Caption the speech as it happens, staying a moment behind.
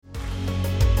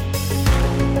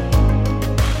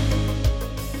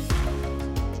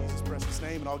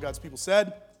all God's people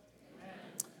said,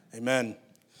 Amen.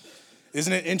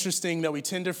 Isn't it interesting that we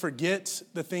tend to forget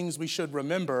the things we should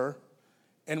remember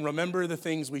and remember the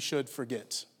things we should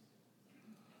forget?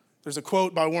 There's a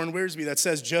quote by Warren Wiersbe that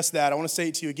says just that. I want to say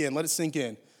it to you again. Let it sink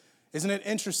in. Isn't it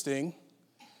interesting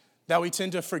that we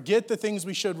tend to forget the things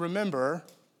we should remember,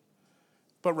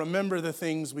 but remember the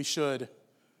things we should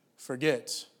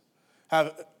forget? I have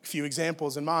a few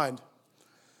examples in mind.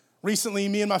 Recently,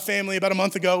 me and my family, about a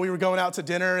month ago, we were going out to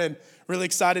dinner and really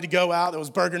excited to go out. It was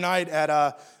burger night at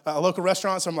a local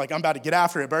restaurant, so I'm like, I'm about to get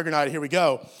after it. Burger night, here we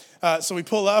go. So we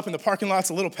pull up, and the parking lot's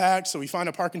a little packed, so we find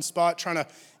a parking spot, trying to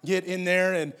get in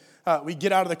there, and we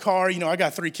get out of the car. You know, I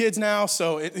got 3 kids now,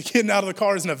 so getting out of the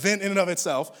car is an event in and of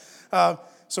itself.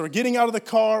 So we're getting out of the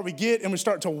car, we get, and we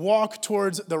start to walk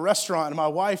towards the restaurant, and my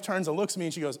wife turns and looks at me,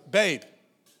 and she goes, babe.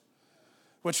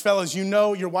 Which, fellas, you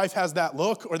know your wife has that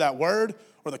look or that word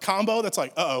or the combo that's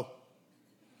like, uh-oh,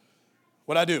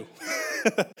 what'd I do?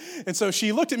 And so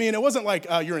she looked at me, and it wasn't like,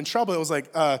 you're in trouble. It was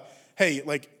like, hey,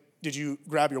 like, did you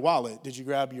grab your wallet? Did you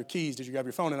grab your keys? Did you grab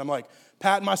your phone? And I'm like,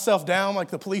 patting myself down like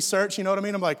the police search, you know what I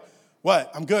mean? I'm like,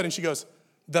 what? I'm good. And she goes,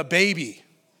 the baby.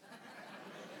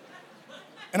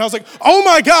 And I was like, oh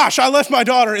my gosh, I left my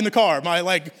daughter in the car.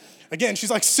 Again,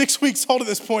 she's like 6 weeks old at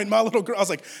this point. My little girl, I was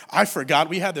like, I forgot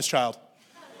we had this child.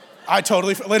 I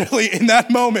totally, literally in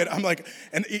that moment, I'm like,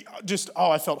 and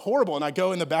I felt horrible. And I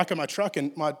go in the back of my truck,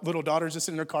 and my little daughter's just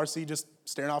in her car seat, just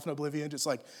staring off in oblivion, just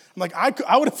like, I'm like,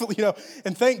 I would have,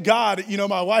 and thank God,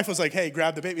 my wife was like, hey,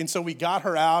 grab the baby. And so we got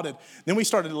her out, and then we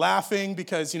started laughing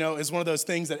because, it's one of those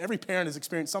things that every parent has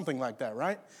experienced something like that,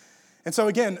 right? And so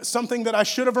again, something that I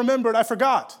should have remembered, I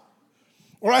forgot.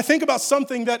 Or I think about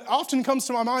something that often comes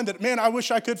to my mind that, man, I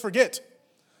wish I could forget.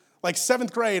 Like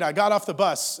 7th grade, I got off the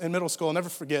bus in middle school. I'll never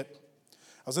forget.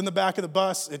 I was in the back of the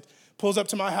bus. It pulls up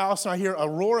to my house, and I hear a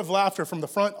roar of laughter from the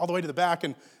front all the way to the back,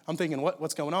 and I'm thinking,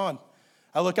 what's going on?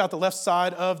 I look out the left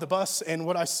side of the bus, and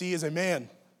what I see is a man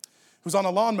who's on a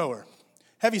lawnmower,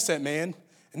 heavyset man,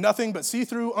 and nothing but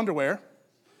see-through underwear,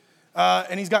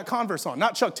 and he's got Converse on.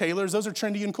 Not Chuck Taylors. Those are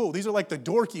trendy and cool. These are like the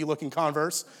dorky-looking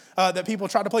Converse that people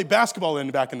tried to play basketball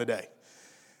in back in the day.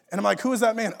 And I'm like, who is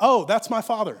that man? Oh, that's my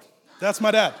father. That's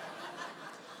my dad.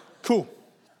 Cool.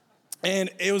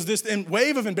 And it was this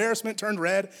wave of embarrassment turned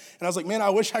red. And I was like, man, I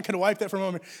wish I could have wiped that for a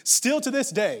moment. Still to this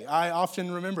day, I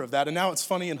often remember of that. And now it's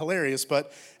funny and hilarious,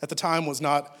 but at the time was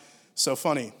not so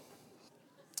funny.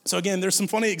 So again, there's some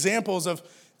funny examples of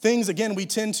things, again, we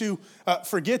tend to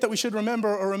forget that we should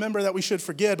remember or remember that we should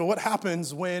forget. But what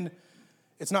happens when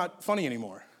it's not funny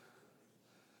anymore?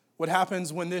 What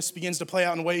happens when this begins to play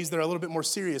out in ways that are a little bit more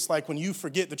serious, like when you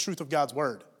forget the truth of God's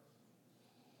word?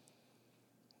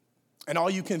 And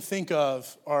all you can think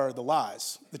of are the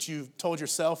lies that you've told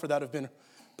yourself or that have been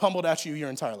pummeled at you your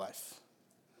entire life.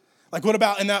 Like, what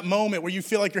about in that moment where you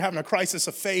feel like you're having a crisis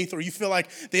of faith, or you feel like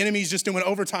the enemy's just doing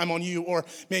overtime on you, or,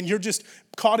 man, you're just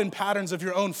caught in patterns of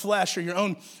your own flesh or your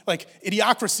own,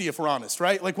 idiocracy, if we're honest,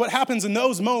 right? Like, what happens in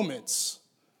those moments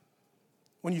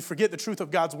when you forget the truth of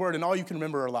God's word and all you can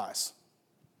remember are lies?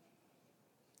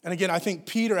 And again, I think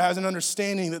Peter has an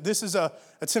understanding that this is a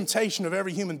temptation of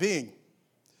every human being.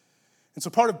 And so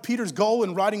part of Peter's goal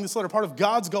in writing this letter, part of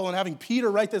God's goal in having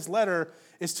Peter write this letter,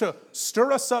 is to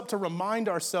stir us up to remind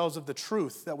ourselves of the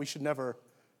truth that we should never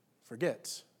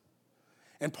forget.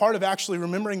 And part of actually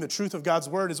remembering the truth of God's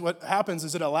word is what happens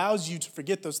is it allows you to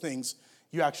forget those things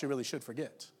you actually really should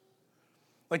forget.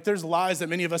 Like, there's lies that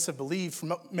many of us have believed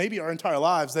for maybe our entire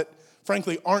lives that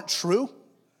frankly aren't true,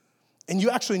 and you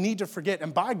actually need to forget.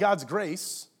 And by God's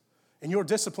grace and your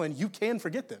discipline, you can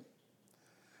forget them.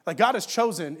 Like, God has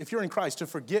chosen, if you're in Christ, to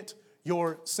forget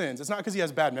your sins. It's not because he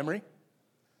has bad memory.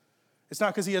 It's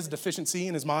not because he has a deficiency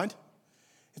in his mind.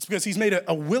 It's because he's made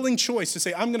a willing choice to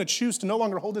say, I'm going to choose to no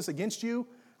longer hold this against you.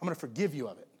 I'm going to forgive you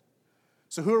of it.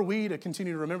 So who are we to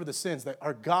continue to remember the sins that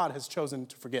our God has chosen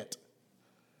to forget?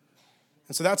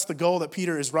 And so that's the goal that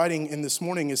Peter is writing in this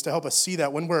morning, is to help us see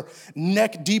that when we're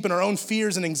neck deep in our own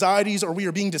fears and anxieties, or we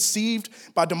are being deceived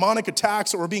by demonic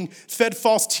attacks, or we're being fed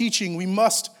false teaching, we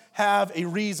must have a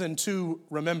reason to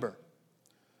remember.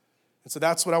 And so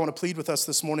that's what I want to plead with us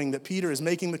this morning, that Peter is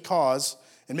making the cause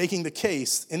and making the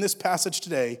case in this passage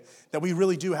today that we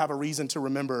really do have a reason to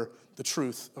remember the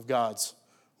truth of God's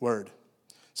word.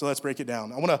 So let's break it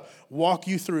down. I want to walk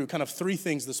you through kind of 3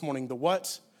 things this morning: the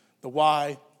what, the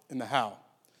why, and the how.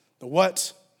 The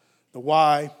what, the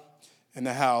why, and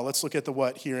the how. Let's look at the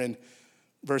what here in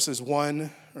verses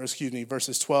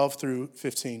 12 through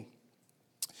 15.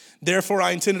 Therefore, I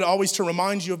intended always to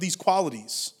remind you of these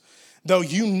qualities, though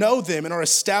you know them and are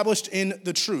established in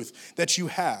the truth that you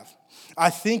have. I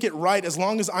think it right, as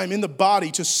long as I'm in the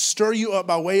body, to stir you up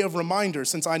by way of reminder,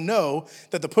 since I know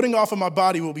that the putting off of my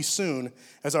body will be soon,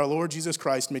 as our Lord Jesus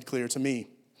Christ made clear to me.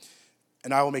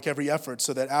 And I will make every effort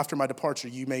so that after my departure,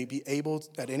 you may be able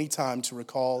at any time to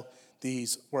recall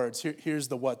these words. Here's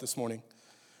the what this morning.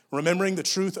 Remembering the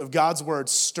truth of God's word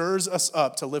stirs us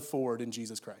up to live forward in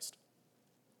Jesus Christ.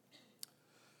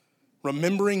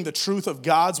 Remembering the truth of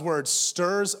God's word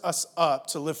stirs us up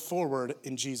to live forward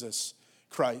in Jesus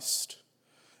Christ.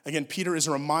 Again, Peter is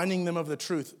reminding them of the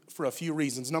truth for a few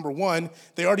reasons. Number one,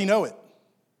 they already know it.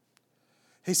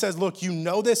 He says, look, you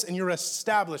know this and you're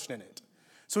established in it.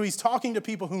 So he's talking to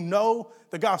people who know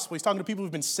the gospel. He's talking to people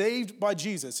who've been saved by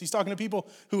Jesus. He's talking to people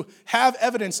who have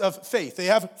evidence of faith. They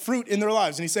have fruit in their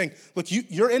lives. And he's saying, look,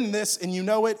 you're in this and you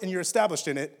know it and you're established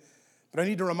in it. But I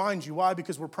need to remind you. Why?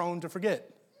 Because we're prone to forget.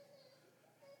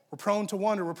 We're prone to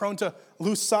wonder. We're prone to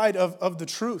lose sight of the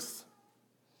truth.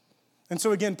 And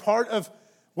so again, part of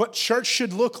what church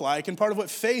should look like and part of what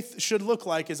faith should look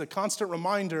like is a constant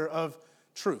reminder of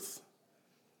truth.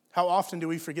 How often do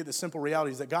we forget the simple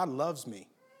realities that God loves me?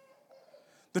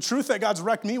 The truth that God's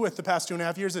wrecked me with the past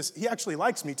 2.5 years is he actually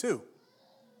likes me too.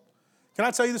 Can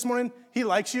I tell you this morning, he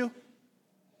likes you?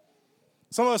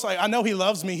 Some of us I know he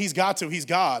loves me, he's got to, he's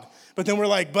God. But then we're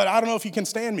like, but I don't know if he can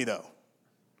stand me though.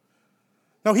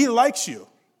 No, he likes you.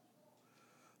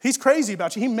 He's crazy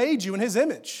about you. He made you in his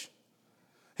image.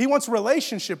 He wants a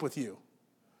relationship with you.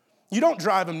 You don't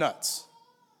drive him nuts.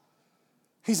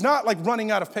 He's not like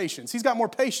running out of patience. He's got more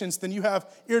patience than you have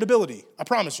irritability, I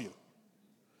promise you.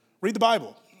 Read the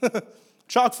Bible.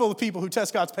 Chock full of people who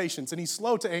test God's patience, and he's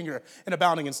slow to anger and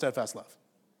abounding in steadfast love.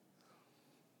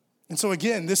 And so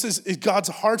again, this is God's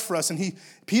heart for us, and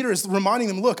Peter is reminding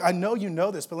them, look, I know you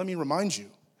know this, but let me remind you.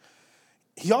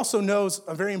 He also knows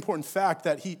a very important fact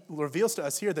that he reveals to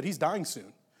us here, that he's dying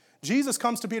soon. Jesus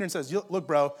comes to Peter and says, look,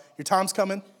 bro, your time's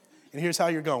coming, and here's how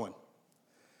you're going.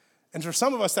 And for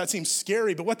some of us, that seems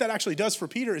scary, but what that actually does for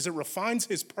Peter is it refines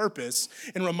his purpose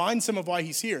and reminds him of why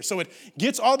he's here. So it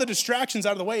gets all the distractions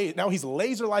out of the way. Now he's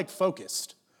laser-like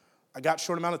focused. I got a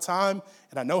short amount of time,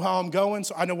 and I know how I'm going,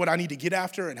 so I know what I need to get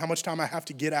after and how much time I have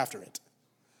to get after it.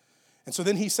 And so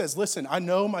then he says, listen, I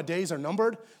know my days are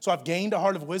numbered, so I've gained a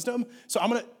heart of wisdom, so I'm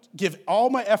going to give all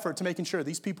my effort to making sure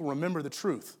these people remember the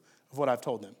truth of what I've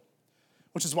told them,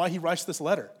 which is why he writes this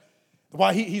letter.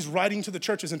 Why he's writing to the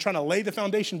churches and trying to lay the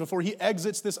foundation before he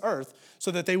exits this earth so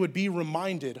that they would be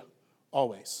reminded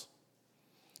always.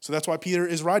 So that's why Peter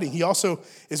is writing. He also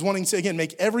is wanting to, again,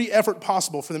 make every effort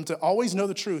possible for them to always know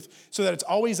the truth so that it's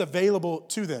always available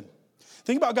to them.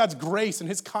 Think about God's grace and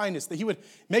his kindness, that he would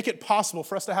make it possible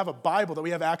for us to have a Bible that we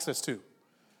have access to.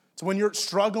 So when you're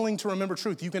struggling to remember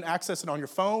truth, you can access it on your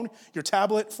phone, your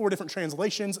tablet, 4 different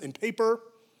translations in paper.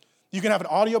 You can have an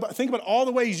audio. Think about all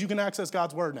the ways you can access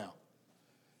God's word now.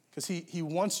 Because he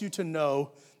wants you to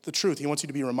know the truth. He wants you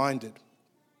to be reminded.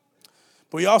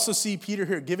 But we also see Peter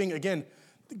here giving, again,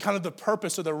 kind of the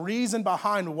purpose or the reason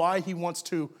behind why he wants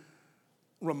to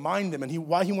remind them and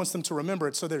why he wants them to remember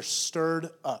it, so they're stirred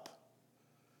up.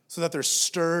 So that they're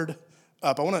stirred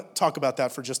up. I want to talk about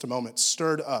that for just a moment.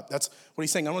 Stirred up. That's what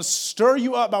he's saying. I want to stir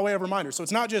you up by way of reminder. So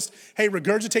it's not just, hey,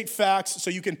 regurgitate facts so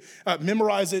you can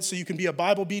memorize it, so you can be a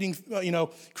Bible-beating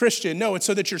Christian. No, it's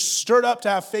so that you're stirred up to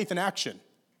have faith in action.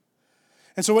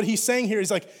 And so what he's saying here is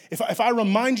like, if I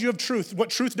remind you of truth, what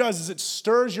truth does is it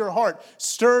stirs your heart,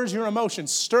 stirs your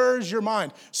emotions, stirs your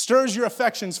mind, stirs your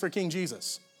affections for King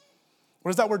Jesus. What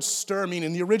does that word stir mean?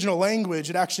 In the original language,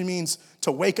 it actually means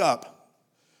to wake up,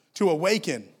 to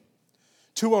awaken,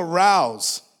 to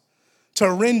arouse,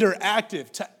 to render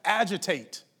active, to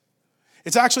agitate.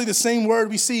 It's actually the same word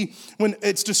we see when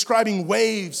it's describing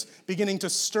waves beginning to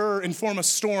stir and form a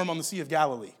storm on the Sea of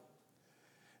Galilee.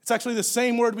 It's actually the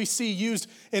same word we see used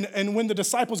in when the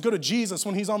disciples go to Jesus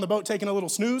when he's on the boat taking a little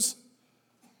snooze.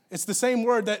 It's the same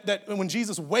word that when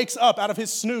Jesus wakes up out of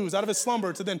his snooze, out of his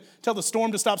slumber, to then tell the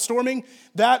storm to stop storming,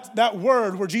 that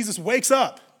word where Jesus wakes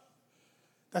up,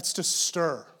 that's to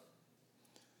stir.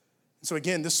 And so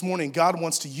again, this morning, God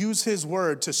wants to use his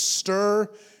word to stir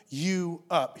you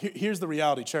up. Here's the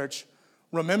reality, church.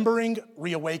 Remembering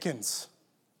reawakens.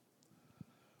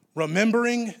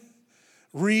 Remembering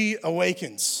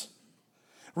reawakens.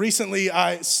 Recently,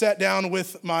 I sat down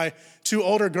with my 2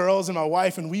 older girls and my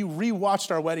wife, and we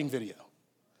rewatched our wedding video.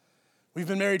 We've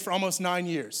been married for almost 9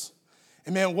 years.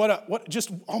 And man,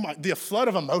 the flood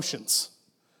of emotions.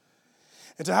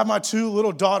 And to have my 2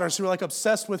 little daughters who are like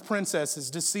obsessed with princesses,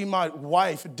 to see my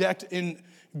wife decked in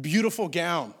beautiful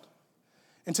gown,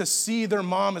 and to see their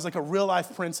mom as like a real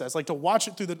life princess, like to watch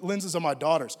it through the lenses of my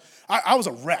daughters. I was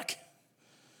a wreck.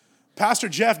 Pastor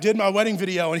Jeff did my wedding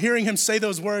video, and hearing him say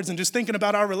those words and just thinking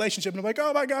about our relationship, and I'm like,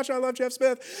 oh my gosh, I love Jeff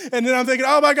Smith. And then I'm thinking,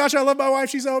 oh my gosh, I love my wife,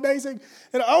 she's so amazing.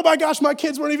 And oh my gosh, my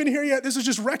kids weren't even here yet. This is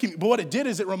just wrecking me. But what it did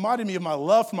is it reminded me of my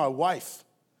love for my wife.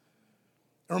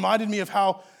 It reminded me of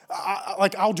how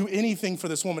I'll do anything for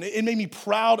this woman. It made me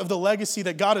proud of the legacy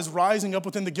that God is rising up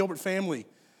within the Gilbert family.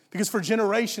 Because for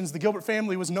generations, the Gilbert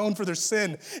family was known for their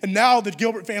sin. And now the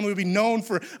Gilbert family will be known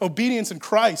for obedience in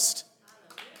Christ.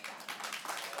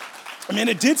 I mean,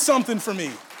 it did something for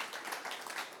me.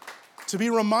 To be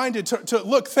reminded, to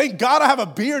look, thank God I have a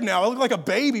beard now. I look like a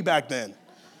baby back then.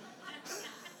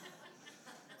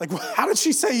 Like, how did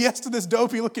she say yes to this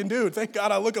dopey looking dude? Thank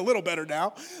God I look a little better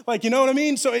now. Like, you know what I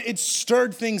mean? So it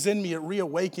stirred things in me. It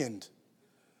reawakened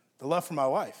the love for my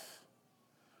wife.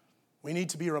 We need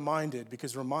to be reminded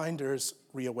because reminders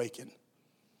reawaken.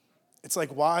 It's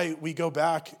like why we go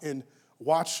back and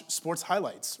watch sports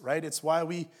highlights, right? It's why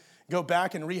we go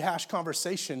back and rehash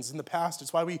conversations in the past.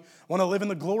 It's why we want to live in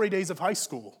the glory days of high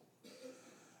school.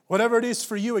 Whatever it is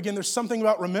for you, again, there's something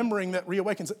about remembering that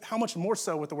reawakens. How much more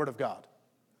so with the Word of God?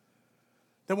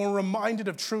 That we're reminded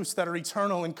of truths that are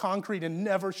eternal and concrete and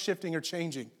never shifting or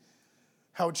changing.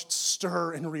 How it should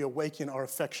stir and reawaken our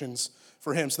affections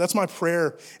for Him. So that's my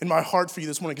prayer and my heart for you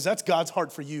this morning, because that's God's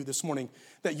heart for you this morning,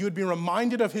 that you would be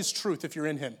reminded of His truth if you're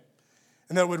in Him,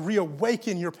 and that it would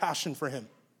reawaken your passion for Him.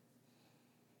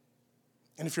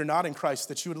 And if you're not in Christ,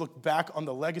 that you would look back on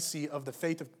the legacy of the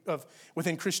faith of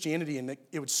within Christianity, and that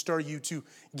it would stir you to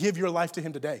give your life to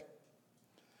Him today.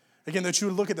 Again, that you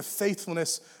would look at the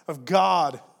faithfulness of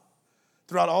God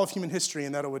throughout all of human history,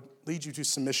 and that it would lead you to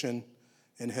submission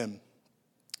in Him.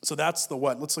 So that's the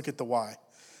what. Let's look at the why.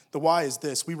 The why is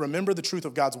this. We remember the truth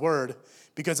of God's word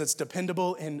because it's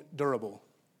dependable and durable.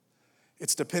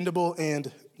 It's dependable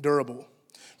and durable.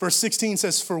 Verse 16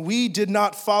 says, "For we did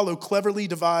not follow cleverly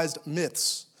devised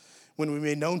myths when we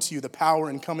made known to you the power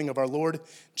and coming of our Lord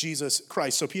Jesus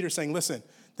Christ." So Peter's saying, listen,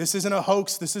 this isn't a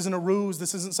hoax. This isn't a ruse.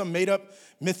 This isn't some made-up,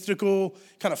 mythical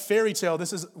kind of fairy tale.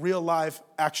 This is real live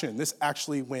action. This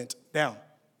actually went down.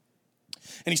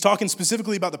 And he's talking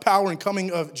specifically about the power and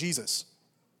coming of Jesus.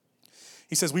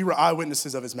 He says, we were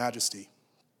eyewitnesses of His majesty.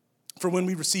 For when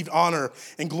we received honor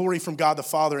and glory from God the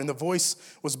Father, and the voice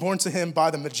was borne to Him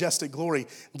by the majestic glory,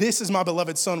 "This is my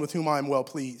beloved Son with whom I am well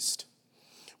pleased."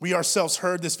 We ourselves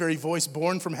heard this very voice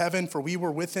borne from heaven, for we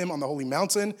were with Him on the holy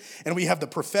mountain, and we have the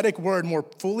prophetic word more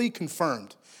fully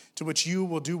confirmed, to which you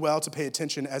will do well to pay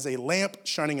attention as a lamp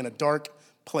shining in a dark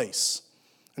place,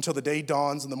 until the day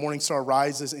dawns and the morning star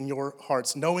rises in your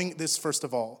hearts, knowing this first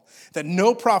of all, that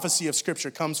no prophecy of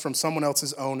Scripture comes from someone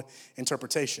else's own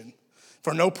interpretation.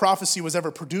 For no prophecy was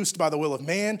ever produced by the will of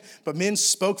man, but men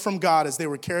spoke from God as they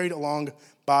were carried along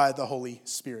by the Holy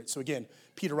Spirit. So again,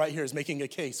 Peter right here is making a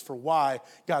case for why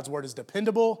God's word is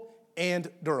dependable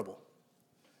and durable.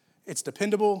 It's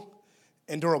dependable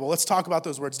and durable. Let's talk about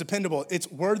those words. Dependable,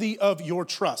 it's worthy of your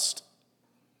trust.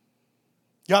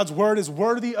 God's word is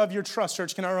worthy of your trust,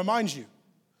 church. Can I remind you?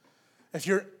 If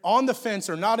you're on the fence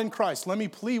or not in Christ, let me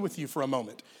plead with you for a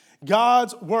moment.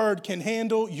 God's word can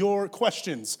handle your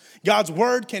questions. God's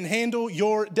word can handle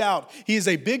your doubt. He is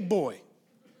a big boy.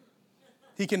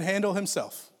 He can handle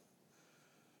Himself.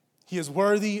 He is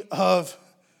worthy of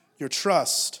your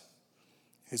trust.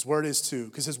 His word is too,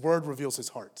 because His word reveals His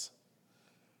heart.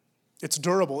 It's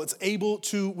durable. It's able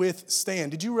to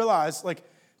withstand. Did you realize,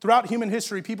 throughout human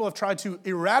history, people have tried to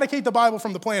eradicate the Bible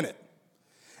from the planet.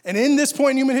 And in this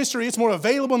point in human history, it's more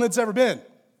available than it's ever been.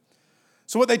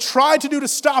 So what they tried to do to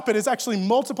stop it has actually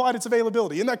multiplied its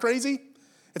availability. Isn't that crazy?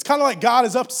 It's kind of like God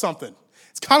is up to something.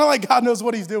 It's kind of like God knows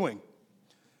what He's doing.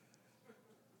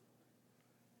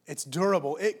 It's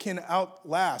durable. It can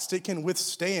outlast. It can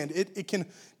withstand. It can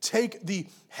take the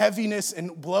heaviness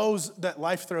and blows that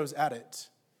life throws at it.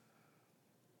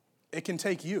 It can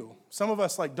take you. Some of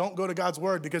us don't go to God's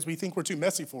word because we think we're too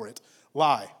messy for it.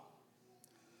 Lie.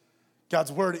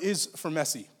 God's word is for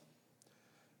messy.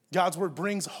 God's word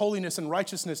brings holiness and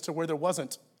righteousness to where there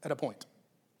wasn't at a point.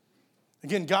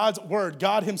 Again, God's word,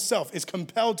 God Himself is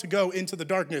compelled to go into the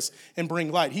darkness and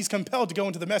bring light. He's compelled to go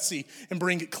into the messy and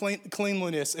bring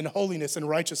cleanliness and holiness and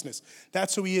righteousness.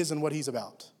 That's who He is and what He's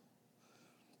about.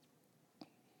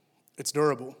 It's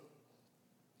durable.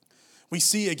 We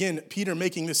see, again, Peter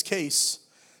making this case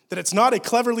that it's not a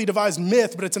cleverly devised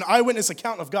myth, but it's an eyewitness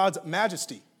account of God's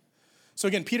majesty. So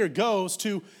again, Peter goes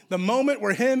to the moment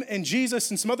where him and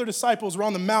Jesus and some other disciples were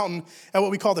on the mountain at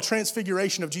what we call the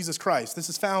transfiguration of Jesus Christ. This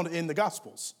is found in the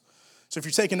Gospels. So if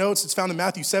you're taking notes, it's found in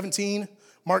Matthew 17,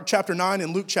 Mark chapter 9,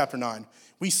 and Luke chapter 9.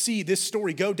 We see this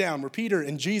story go down where Peter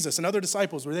and Jesus and other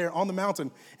disciples were there on the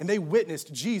mountain, and they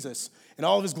witnessed Jesus in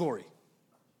all of His glory.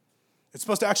 It's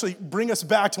supposed to actually bring us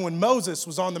back to when Moses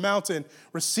was on the mountain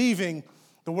receiving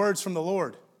the words from the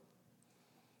Lord.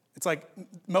 It's like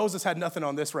Moses had nothing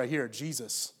on this right here,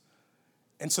 Jesus.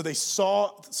 And so they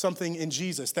saw something in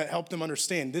Jesus that helped them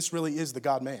understand this really is the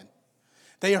God-man.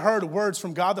 They heard words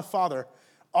from God the Father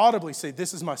audibly say,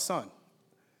 this is my son.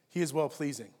 He is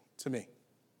well-pleasing to me.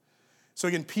 So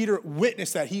again, Peter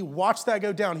witnessed that. He watched that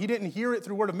go down. He didn't hear it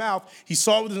through word of mouth. He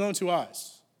saw it with his own two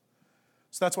eyes.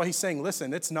 So that's why he's saying,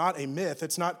 listen, it's not a myth.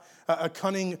 It's not a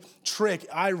cunning trick.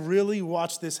 I really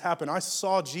watched this happen. I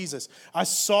saw Jesus. I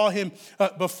saw him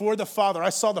before the Father. I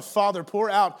saw the Father pour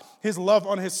out his love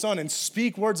on his son and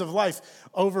speak words of life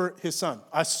over his son.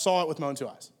 I saw it with my own two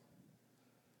eyes.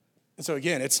 And so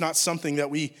again, it's not something that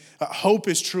we hope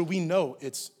is true. We know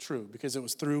it's true because it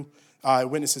was through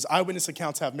eyewitnesses. Eyewitness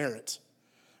accounts have merit.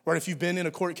 Right? If you've been in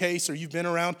a court case or you've been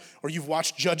around or you've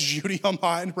watched Judge Judy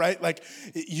online, right? Like,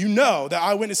 you know that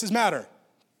eyewitnesses matter.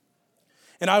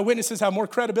 And eyewitnesses have more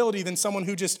credibility than someone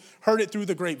who just heard it through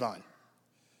the grapevine.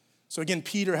 So again,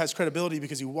 Peter has credibility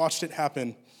because he watched it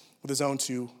happen with his own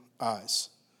two eyes.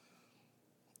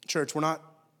 Church, we're not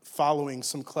following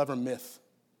some clever myth.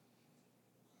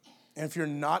 And if you're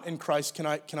not in Christ, can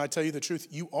I tell you the truth?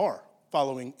 You are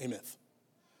following a myth.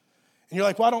 And you're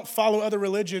like, well, I don't follow other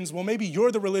religions. Well, maybe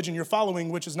you're the religion you're following,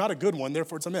 which is not a good one,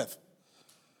 therefore it's a myth.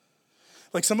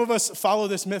 Like some of us follow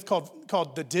this myth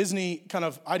called the Disney kind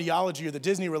of ideology or the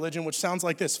Disney religion, which sounds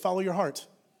like this: follow your heart.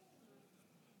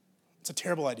 It's a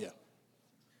terrible idea.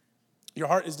 Your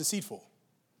heart is deceitful.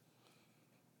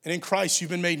 And in Christ, you've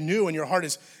been made new and your heart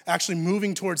is actually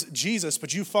moving towards Jesus,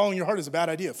 but you following your heart is a bad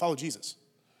idea. Follow Jesus.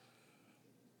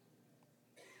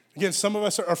 Again, some of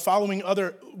us are following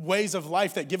other ways of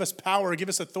life that give us power, give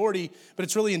us authority, but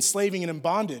it's really enslaving and in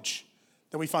bondage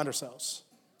that we find ourselves.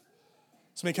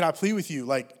 So, man, can I plead with you,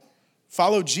 like,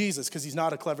 follow Jesus because he's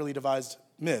not a cleverly devised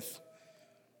myth.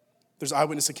 There's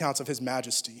eyewitness accounts of his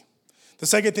majesty. The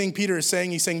second thing Peter is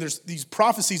saying, he's saying there's these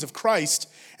prophecies of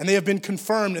Christ, and they have been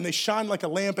confirmed, and they shine like a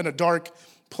lamp in a dark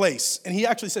place. And he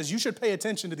actually says you should pay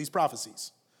attention to these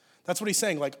prophecies. That's what he's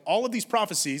saying. Like all of these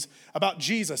prophecies about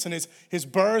Jesus and his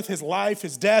birth, his life,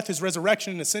 his death, his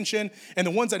resurrection and ascension, and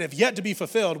the ones that have yet to be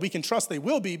fulfilled, we can trust they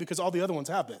will be because all the other ones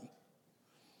have been.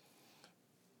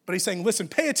 But he's saying, listen,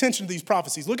 pay attention to these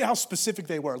prophecies. Look at how specific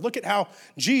they were. Look at how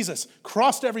Jesus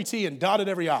crossed every T and dotted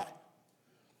every I.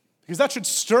 Because that should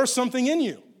stir something in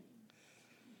you.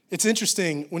 It's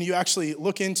interesting when you actually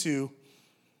look into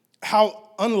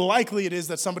how unlikely it is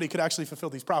that somebody could actually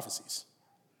fulfill these prophecies.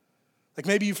 Like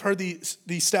maybe you've heard these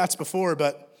stats before,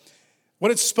 but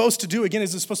what it's supposed to do, again,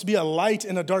 is it's supposed to be a light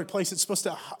in a dark place. It's supposed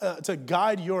to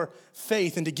guide your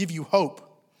faith and to give you hope.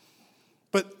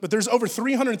 But there's over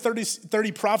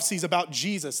 330 prophecies about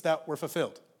Jesus that were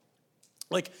fulfilled.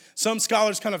 Like some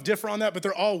scholars kind of differ on that, but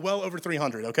they're all well over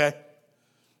 300, okay?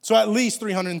 So at least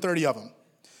 330 of them.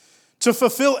 To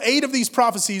fulfill 8 of these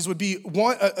prophecies would be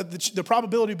the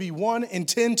probability would be 1 in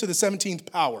 10 to the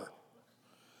 17th power.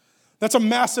 That's a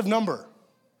massive number.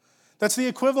 That's the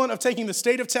equivalent of taking the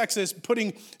state of Texas,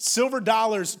 putting silver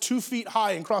dollars 2 feet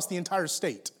high across the entire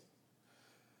state,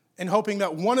 and hoping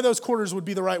that one of those quarters would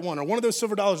be the right one, or one of those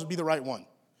silver dollars would be the right one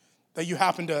that you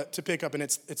happen to pick up, and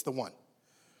it's the one.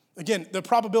 Again, the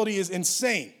probability is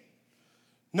insane.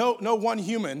 No one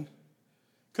human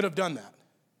could have done that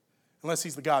unless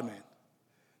he's the God-man.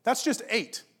 That's just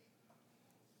 8.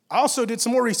 I also did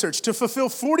some more research. To fulfill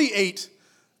 48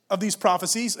 of these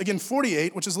prophecies, again,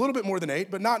 48, which is a little bit more than 8,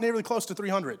 but not nearly close to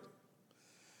 300.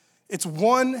 It's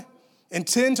 1 in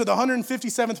 10 to the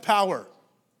 157th power.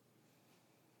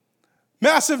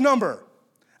 Massive number.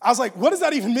 I was like, what does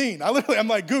that even mean? I'm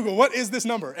like, Google, what is this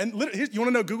number? And you want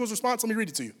to know Google's response? Let me read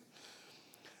it to you.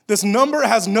 This number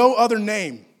has no other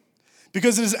name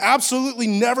because it is absolutely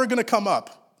never going to come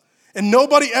up. And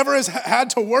nobody ever has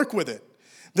had to work with it.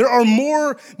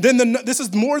 This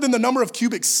is more than the number of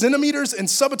cubic centimeters and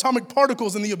subatomic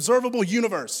particles in the observable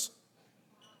universe.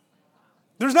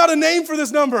 There's not a name for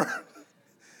this number.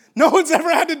 No one's ever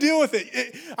had to deal with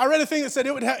it. I read a thing that said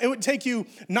it would take you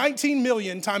 19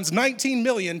 million times 19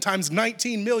 million times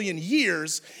 19 million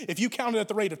years if you counted at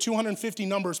the rate of 250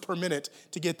 numbers per minute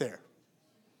to get there.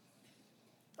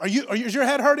 Is your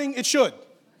head hurting? It should.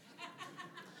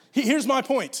 Here's my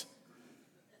point.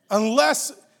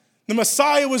 Unless the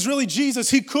Messiah was really Jesus,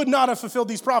 he could not have fulfilled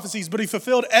these prophecies, but he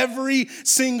fulfilled every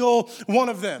single one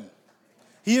of them.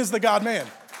 He is the God-man.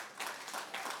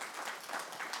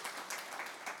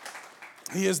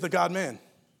 He is the God-man.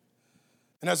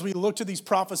 And as we look to these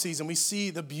prophecies and we see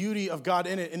the beauty of God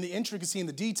in it and the intricacy and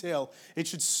the detail, it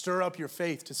should stir up your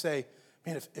faith to say,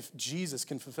 man, if Jesus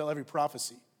can fulfill every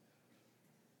prophecy.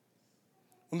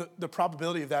 when the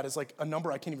probability of that is like a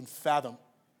number I can't even fathom.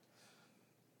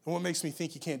 And what makes me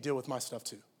think he can't deal with my stuff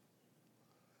too?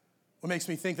 What makes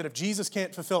me think that if Jesus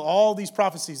can't fulfill all these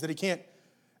prophecies, that he can't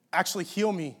actually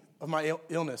heal me of my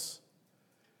illness,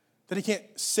 that he can't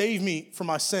save me from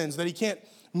my sins, that he can't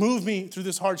move me through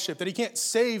this hardship, that he can't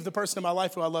save the person in my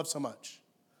life who I love so much.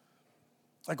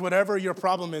 Like whatever your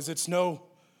problem is, it's no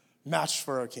match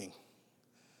for our King.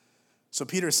 So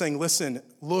Peter is saying, listen,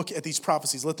 look at these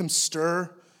prophecies. Let them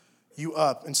stir you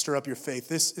up and stir up your faith.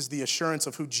 This is the assurance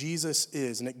of who Jesus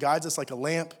is, and it guides us like a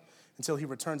lamp until he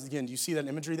returns again. Do you see that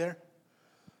imagery there?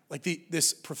 Like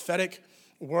this prophetic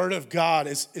word of God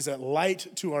is a light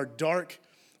to our dark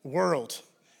world.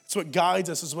 It's what guides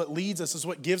us, it's what leads us, it's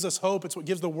what gives us hope, it's what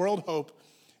gives the world hope.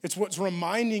 It's what's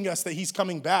reminding us that he's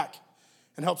coming back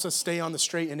and helps us stay on the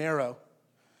straight and narrow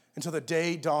until the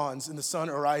day dawns and the sun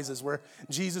arises, where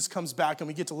Jesus comes back and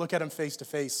we get to look at him face to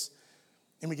face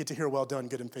and we get to hear, well done,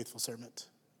 good and faithful servant.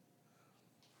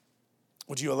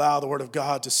 Would you allow the word of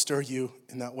God to stir you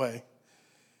in that way?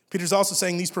 Peter's also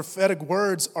saying these prophetic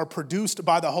words are produced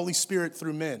by the Holy Spirit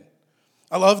through men.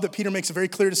 I love that Peter makes a very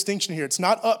clear distinction here. It's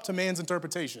not up to man's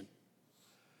interpretation.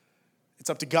 It's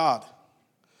up to God.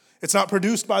 It's not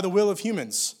produced by the will of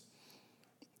humans.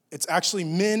 It's actually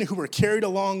men who were carried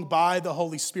along by the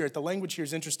Holy Spirit. The language here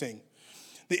is interesting.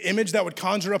 The image that would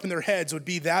conjure up in their heads would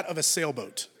be that of a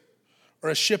sailboat or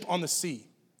a ship on the sea.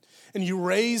 And you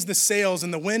raise the sails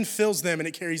and the wind fills them and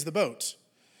it carries the boat.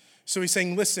 So he's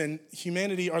saying, listen,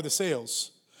 humanity are the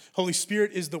sails. Holy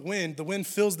Spirit is the wind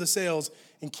fills the sails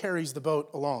and carries the boat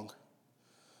along.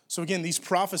 So again, these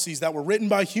prophecies that were written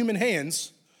by human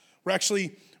hands were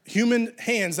actually human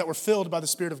hands that were filled by the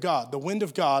Spirit of God, the wind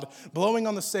of God blowing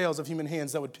on the sails of human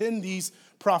hands that would pen these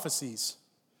prophecies.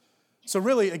 So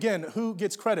really, again, who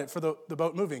gets credit for the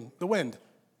boat moving? The wind.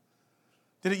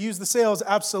 Did it use the sails?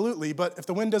 Absolutely, but if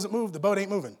the wind doesn't move, the boat ain't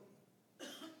moving.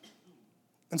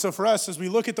 And so for us, as we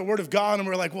look at the word of God and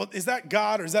we're like, well, is that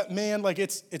God or is that man? Like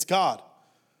it's God.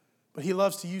 But he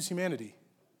loves to use humanity.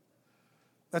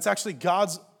 That's actually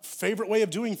God's favorite way of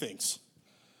doing things.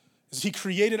 Is he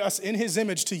created us in his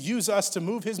image to use us to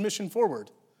move his mission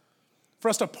forward. For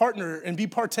us to partner and be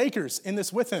partakers in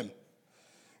this with him.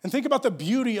 And think about the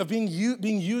beauty of being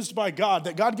used by God,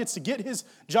 that God gets to get his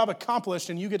job accomplished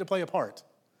and you get to play a part.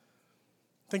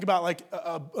 Think about like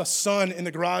a son in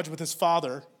the garage with his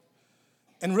father.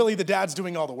 And really, the dad's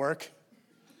doing all the work.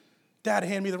 Dad,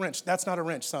 hand me the wrench. That's not a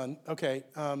wrench, son. Okay.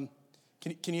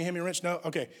 Can you hand me a wrench? No?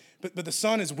 Okay. But the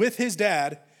son is with his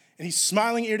dad, and he's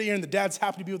smiling ear to ear, and the dad's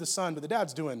happy to be with the son, but the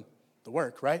dad's doing the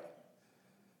work, right?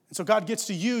 And so God gets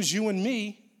to use you and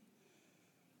me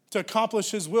to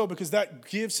accomplish his will because that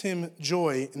gives him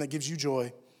joy, and that gives you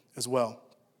joy as well.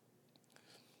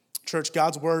 Church,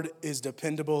 God's word is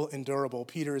dependable and durable.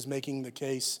 Peter is making the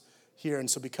case here, and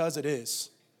so because it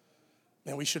is,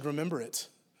 man, we should remember it.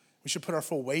 We should put our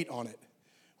full weight on it.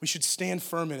 We should stand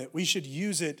firm in it. We should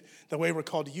use it the way we're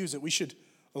called to use it. We should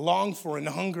long for and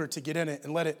hunger to get in it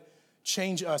and let it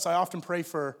change us. I often pray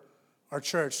for our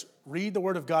church, read the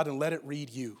word of God and let it read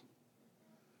you.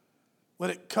 Let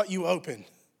it cut you open.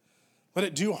 Let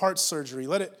it do heart surgery.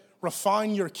 Let it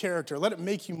refine your character. Let it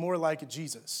make you more like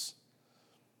Jesus.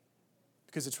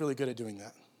 Because it's really good at doing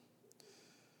that.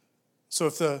 So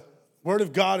if the word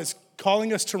of God is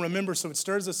calling us to remember so it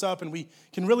stirs us up and we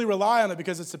can really rely on it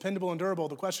because it's dependable and durable,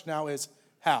 the question now is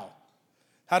how?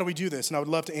 How do we do this? And I would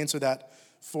love to answer that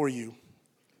for you.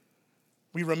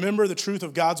 We remember the truth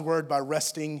of God's word by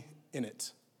resting in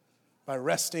it. By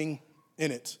resting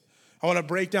in it. I want to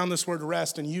break down this word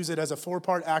rest and use it as a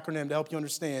 4-part acronym to help you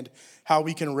understand how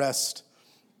we can rest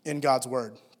in God's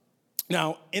word.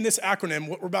 Now, in this acronym,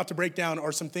 what we're about to break down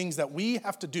are some things that we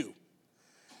have to do,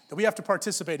 that we have to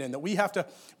participate in, that we have to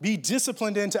be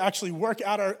disciplined in to actually work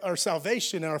out our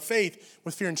salvation and our faith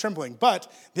with fear and trembling.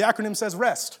 But the acronym says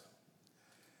rest.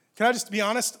 Can I just be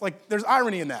honest? Like, there's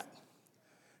irony in that.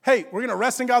 Hey, we're going to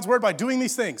rest in God's word by doing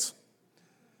these things.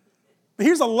 But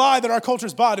here's a lie that our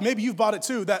culture's bought, and maybe you've bought it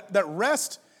too, that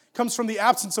rest comes from the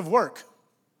absence of work.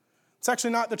 It's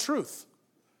actually not the truth.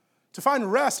 To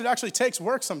find rest, it actually takes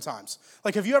work sometimes.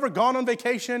 Like, have you ever gone on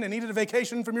vacation and needed a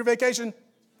vacation from your vacation?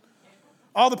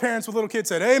 All the parents with little kids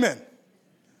said, amen.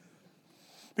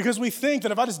 Because we think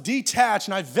that if I just detach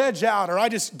and I veg out, or I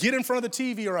just get in front of the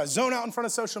TV, or I zone out in front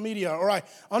of social media, or I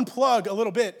unplug a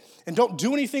little bit and don't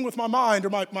do anything with my mind or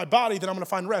my body, then I'm going to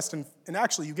find rest. And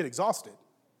actually, you get exhausted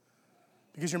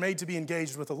because you're made to be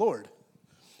engaged with the Lord.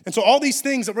 And so all these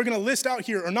things that we're going to list out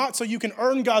here are not so you can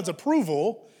earn God's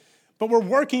approval, but we're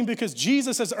working because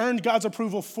Jesus has earned God's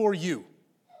approval for you.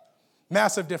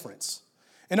 Massive difference.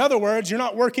 In other words, you're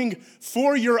not working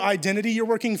for your identity, you're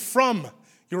working from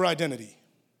your identity.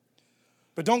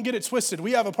 But don't get it twisted.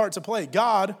 We have a part to play.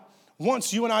 God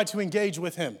wants you and I to engage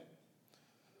with him.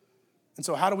 And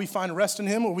so how do we find rest in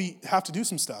him? Well, we have to do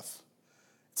some stuff.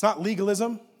 It's not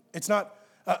legalism. It's not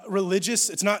religious.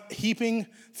 It's not heaping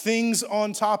things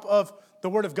on top of the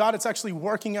word of God. It's actually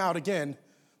working out, again,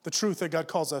 the truth that God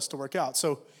calls us to work out.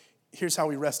 So here's how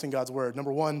we rest in God's word.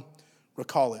 Number one,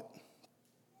 recall it.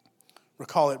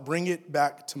 Recall it. Bring it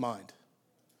back to mind.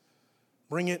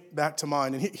 Bring it back to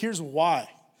mind. And here's why.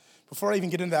 Before I even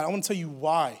get into that, I want to tell you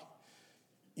why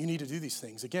you need to do these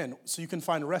things. Again, so you can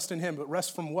find rest in him, but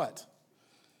rest from what?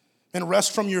 And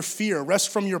rest from your fear, rest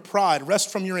from your pride,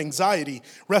 rest from your anxiety,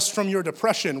 rest from your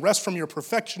depression, rest from your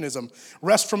perfectionism,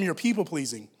 rest from your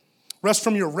people-pleasing, rest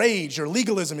from your rage, your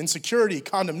legalism, insecurity,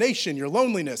 condemnation, your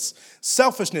loneliness,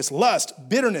 selfishness, lust,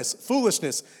 bitterness,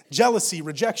 foolishness, jealousy,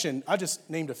 rejection. I just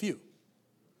named a few.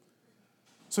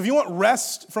 So if you want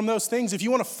rest from those things, if you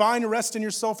want to find rest in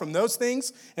your soul from those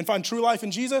things and find true life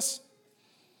in Jesus,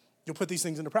 you'll put these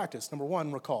things into practice. Number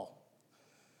one, recall.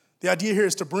 The idea here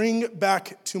is to bring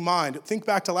back to mind. Think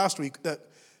back to last week, that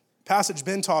passage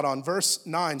Ben taught on, verse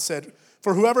 9 said,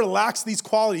 "For whoever lacks these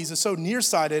qualities is so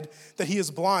nearsighted that he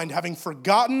is blind, having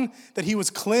forgotten that he was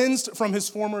cleansed from his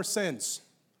former sins."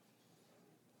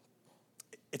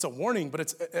 It's a warning, but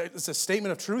it's a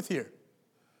statement of truth here.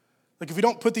 Like if we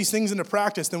don't put these things into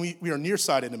practice, then we are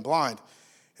nearsighted and blind,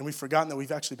 and we've forgotten that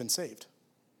we've actually been saved.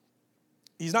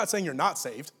 He's not saying you're not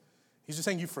saved. He's just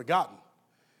saying you've forgotten.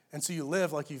 And so you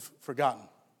live like you've forgotten.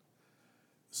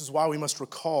 This is why we must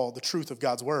recall the truth of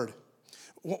God's word.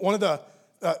 One of the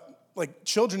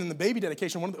children in the baby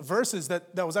dedication, one of the verses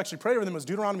that was actually prayed over them was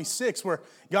Deuteronomy 6, where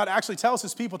God actually tells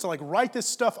his people to write this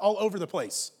stuff all over the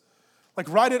place.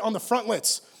 Write it on the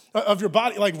frontlets of your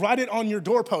body, write it on your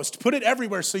doorpost. Put it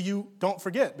everywhere so you don't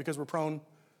forget, because we're prone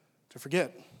to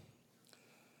forget.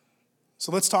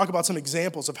 So let's talk about some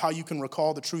examples of how you can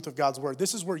recall the truth of God's word.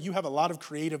 This is where you have a lot of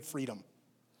creative freedom.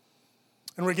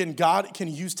 And where, again, God can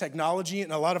use technology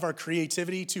and a lot of our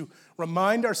creativity to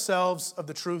remind ourselves of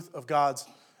the truth of God's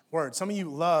word. Some of you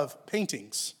love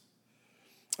paintings.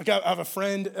 I have a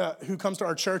friend who comes to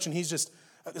our church, and he's just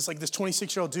this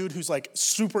 26-year-old dude who's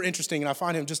super interesting, and I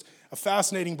find him just a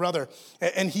fascinating brother.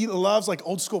 And he loves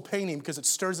old school painting because it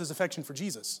stirs his affection for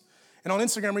Jesus. And on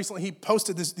Instagram recently, he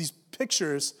posted these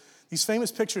pictures, these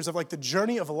famous pictures of the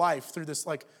journey of life through this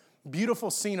beautiful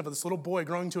scene of this little boy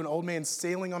growing to an old man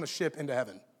sailing on a ship into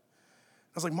heaven.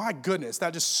 I was like, my goodness,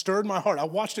 that just stirred my heart. I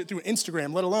watched it through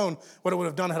Instagram, let alone what it would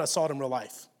have done had I saw it in real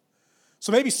life.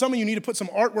 So maybe some of you need to put some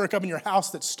artwork up in your house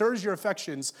that stirs your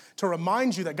affections to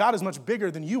remind you that God is much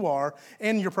bigger than you are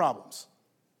and your problems.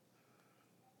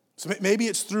 So maybe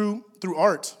it's through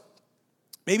art.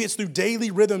 Maybe it's through daily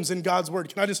rhythms in God's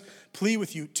word. Can I just plead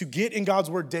with you to get in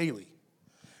God's word daily?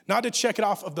 Not to check it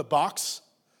off of the box,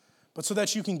 but so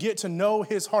that you can get to know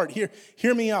his heart.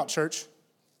 Hear me out, church.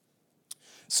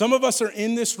 Some of us are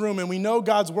in this room and we know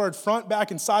God's word front, back,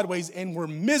 and sideways, and we're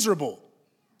miserable.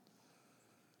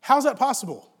 How's that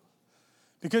possible?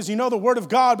 Because you know the word of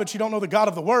God, but you don't know the God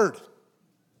of the word.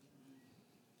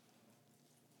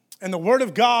 And the word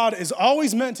of God is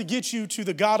always meant to get you to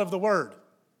the God of the word.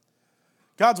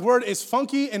 God's word is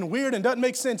funky and weird and doesn't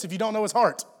make sense if you don't know his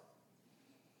heart.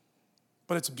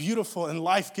 But it's beautiful and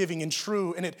life-giving and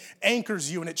true, and it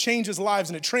anchors you, and it changes lives,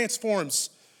 and it transforms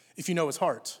if you know his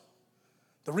heart.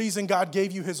 The reason God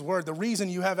gave you his word, the reason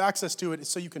you have access to it is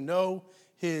so you can know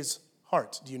his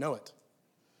heart. Do you know it?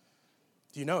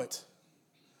 Do you know it?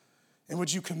 And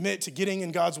would you commit to getting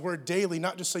in God's word daily,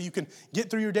 not just so you can get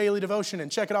through your daily devotion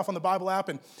and check it off on the Bible app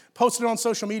and post it on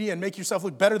social media and make yourself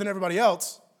look better than everybody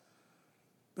else,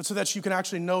 but so that you can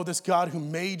actually know this God who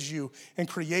made you and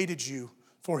created you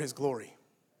for his glory?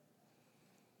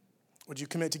 Would you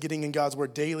commit to getting in God's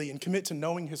word daily and commit to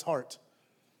knowing his heart?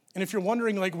 And if you're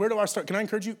wondering, where do I start? Can I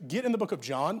encourage you? Get in the book of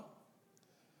John.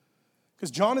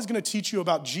 Because John is going to teach you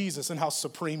about Jesus and how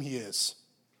supreme he is.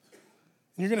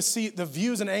 And you're going to see the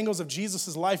views and angles of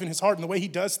Jesus' life and his heart and the way he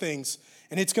does things.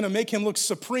 And it's going to make him look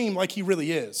supreme like he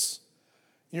really is.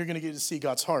 And you're going to get to see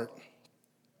God's heart.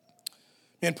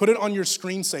 Man, put it on your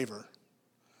screensaver.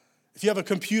 If you have a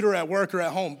computer at work or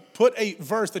at home, put a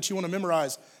verse that you want to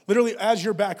memorize literally as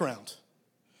your background.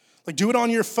 Do it on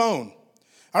your phone.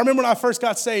 I remember when I first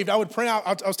got saved, I would print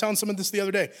out, I was telling someone this the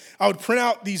other day, I would print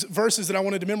out these verses that I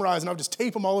wanted to memorize, and I would just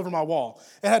tape them all over my wall.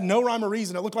 It had no rhyme or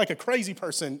reason. It looked like a crazy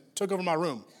person took over my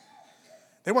room.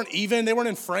 They weren't even, they weren't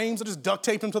in frames. I just duct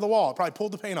taped them to the wall. I probably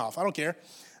pulled the paint off. I don't care.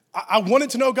 I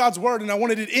wanted to know God's word, and I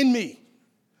wanted it in me.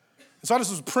 And so I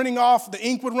just was printing off. The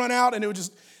ink would run out, and it would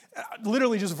just,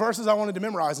 Literally just verses I wanted to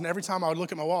memorize, and every time I would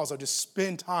look at my walls, I would just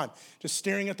spend time just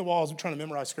staring at the walls and trying to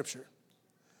memorize scripture.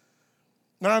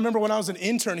 And I remember when I was an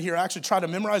intern here, I actually tried to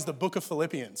memorize the book of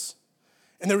Philippians.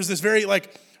 And there was this very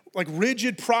like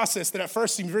rigid process that at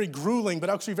first seemed very grueling, but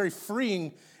actually very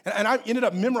freeing. And I ended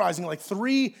up memorizing like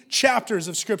 3 chapters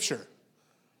of scripture.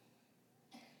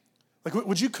 Like,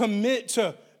 would you commit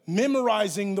to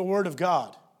memorizing the word of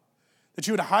God? That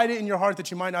you would hide it in your heart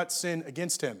that you might not sin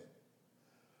against him?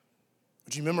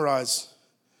 Would you memorize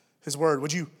his word?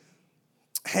 Would you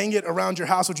hang it around your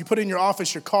house? Would you put it in your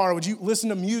office, your car? Would you listen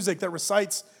to music that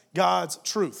recites God's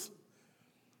truth?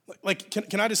 Like,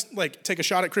 can I just take a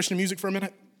shot at Christian music for a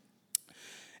minute?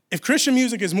 If Christian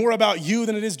music is more about you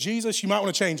than it is Jesus, you might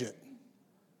want to change it.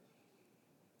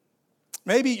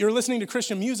 Maybe you're listening to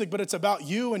Christian music, but it's about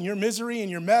you and your misery and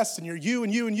your mess and you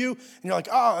and you're like,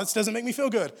 oh, this doesn't make me feel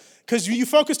good because you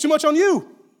focus too much on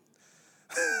you.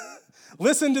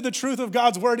 Listen to the truth of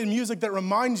God's word in music that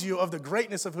reminds you of the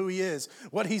greatness of who he is,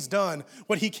 what he's done,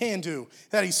 what he can do,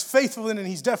 that he's faithful in and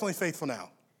he's definitely faithful now.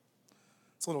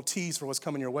 It's a little tease for what's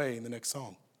coming your way in the next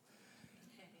song.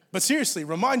 But seriously,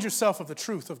 remind yourself of the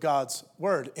truth of God's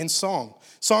word in song.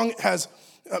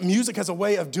 Music has a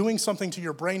way of doing something to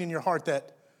your brain and your heart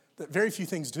that very few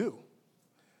things do.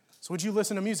 So would you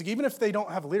listen to music, even if they don't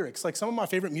have lyrics? Like some of my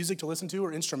favorite music to listen to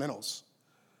are instrumentals.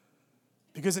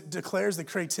 Because it declares the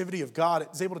creativity of God.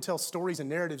 It's able to tell stories and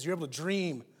narratives. You're able to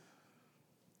dream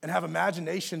and have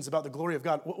imaginations about the glory of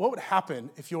God. What would happen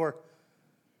if your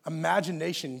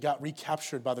imagination got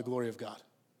recaptured by the glory of God?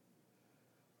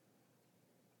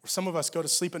 Or some of us go to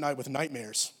sleep at night with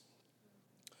nightmares.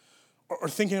 Or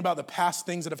thinking about the past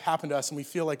things that have happened to us and we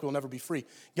feel like we'll never be free.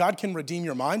 God can redeem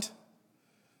your mind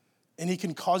and he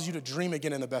can cause you to dream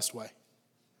again in the best way.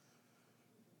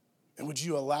 And would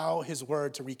you allow his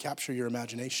word to recapture your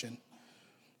imagination?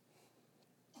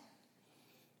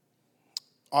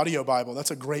 Audio Bible,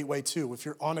 that's a great way too. If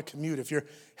you're on a commute, if you're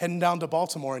heading down to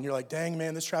Baltimore and you're like, dang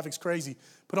man, this traffic's crazy,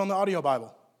 put on the audio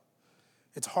Bible.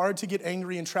 It's hard to get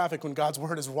angry in traffic when God's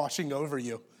word is washing over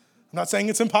you. I'm not saying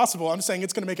it's impossible. I'm saying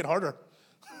it's going to make it harder.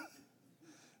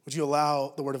 Would you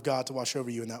allow the word of God to wash over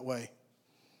you in that way?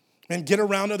 And get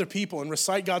around other people and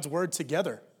recite God's word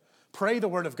together. Pray the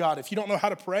word of God. If you don't know how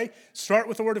to pray, start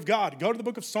with the word of God. Go to the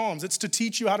book of Psalms. It's to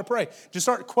teach you how to pray. Just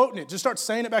start quoting it. Just start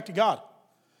saying it back to God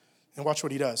and watch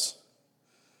what he does.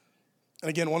 And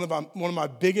again, one of my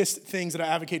biggest things that I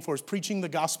advocate for is preaching the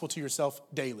gospel to yourself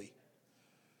daily.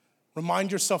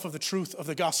 Remind yourself of the truth of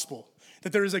the gospel,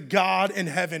 that there is a God in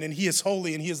heaven and he is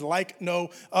holy and he is like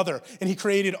no other. And he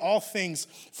created all things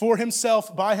for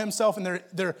himself, by himself, and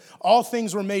all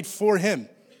things were made for him.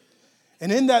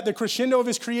 And in that, the crescendo of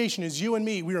his creation is you and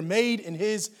me. We are made in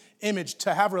his image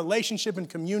to have a relationship and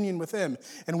communion with him.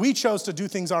 And we chose to do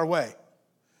things our way.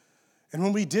 And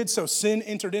when we did so, sin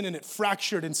entered in and it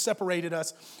fractured and separated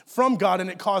us from God. And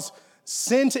it caused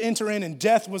sin to enter in and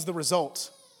death was the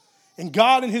result. And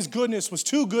God in his goodness was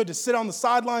too good to sit on the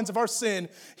sidelines of our sin.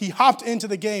 He hopped into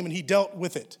the game and he dealt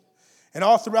with it. And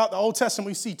all throughout the Old Testament,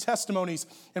 we see testimonies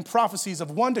and prophecies of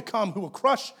one to come who will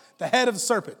crush the head of the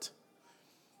serpent.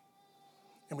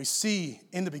 And we see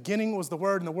in the beginning was the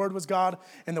Word, and the Word was God,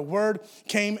 and the Word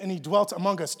came and he dwelt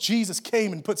among us. Jesus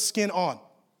came and put skin on.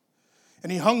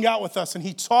 And he hung out with us, and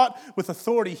he taught with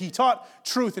authority. He taught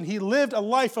truth, and he lived a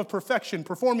life of perfection,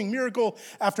 performing miracle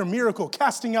after miracle,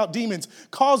 casting out demons,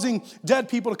 causing dead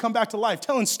people to come back to life,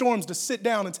 telling storms to sit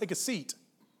down and take a seat.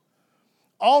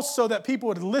 Also that people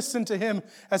would listen to him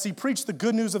as he preached the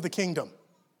good news of the kingdom.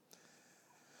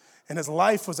 And his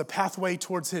life was a pathway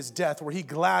towards his death, where he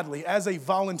gladly, as a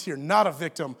volunteer, not a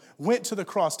victim, went to the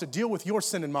cross to deal with your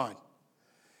sin and mine.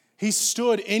 He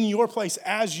stood in your place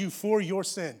as you for your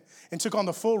sin and took on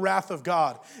the full wrath of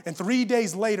God. And 3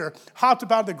 days later, hopped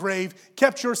up out of the grave,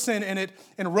 kept your sin in it,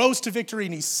 and rose to victory.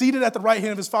 And he's seated at the right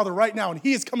hand of his Father right now. And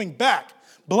he is coming back,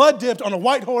 blood dipped on a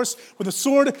white horse with a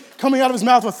sword coming out of his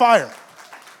mouth with fire.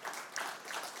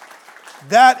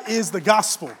 That is the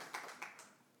gospel.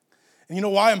 And you know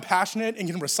why I'm passionate and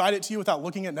can recite it to you without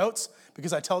looking at notes?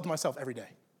 Because I tell it to myself every day.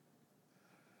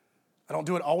 I don't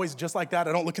do it always just like that.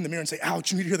 I don't look in the mirror and say,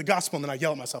 Alex, you need to hear the gospel, and then I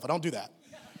yell at myself. I don't do that.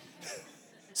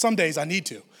 Some days I need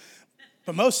to.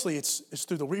 But mostly it's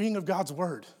through the reading of God's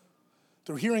word,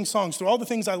 through hearing songs, through all the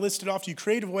things I listed off to you,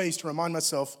 creative ways to remind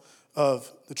myself of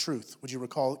the truth. Would you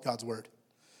recall God's word?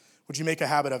 Would you make a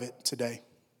habit of it today?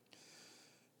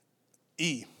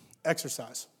 E,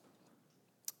 exercise.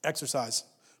 Exercise.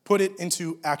 Put it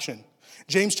into action.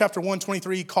 James chapter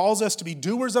 1:23 calls us to be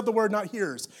doers of the word, not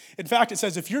hearers. In fact, it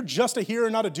says if you're just a hearer,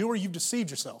 not a doer, you've deceived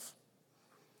yourself.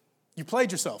 You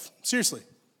played yourself. Seriously.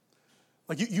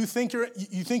 Like you think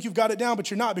you've got it down,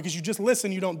 but you're not, because you just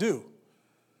listen, you don't do.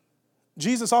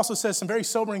 Jesus also says some very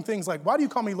sobering things like, why do you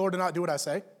call me Lord and not do what I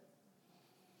say?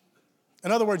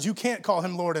 In other words, you can't call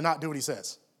him Lord and not do what he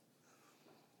says.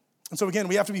 And so again,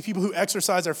 we have to be people who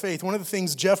exercise our faith. One of the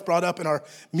things Jeff brought up in our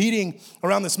meeting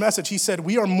around this message, he said,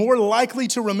 we are more likely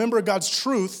to remember God's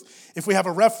truth if we have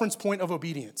a reference point of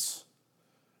obedience.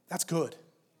 That's good.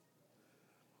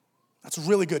 That's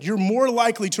really good. You're more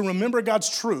likely to remember God's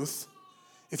truth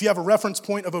if you have a reference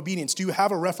point of obedience. Do you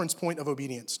have a reference point of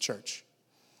obedience, church?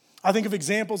 I think of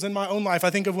examples in my own life. I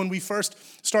think of when we first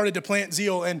started to plant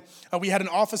Zeal, and we had an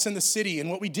office in the city. And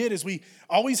what we did is we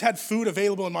always had food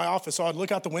available in my office. So I'd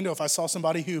look out the window. If I saw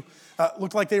somebody who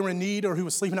looked like they were in need or who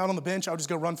was sleeping out on the bench, I would just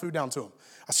go run food down to them.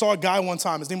 I saw a guy one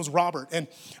time. His name was Robert. And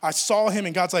I saw him,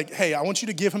 and God's like, hey, I want you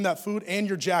to give him that food and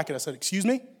your jacket. I said, excuse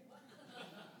me?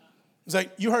 He's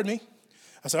like, you heard me.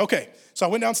 I said, okay. So I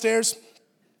went downstairs.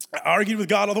 I argued with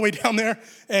God all the way down there.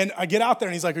 And I get out there,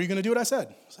 and he's like, are you going to do what I said?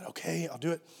 I said, okay, I'll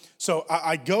do it. So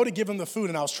I go to give him the food,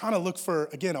 and I was trying to look for,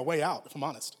 again, a way out, if I'm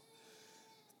honest.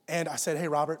 And I said, hey,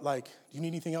 Robert, like, do you need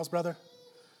anything else, brother?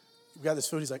 You got this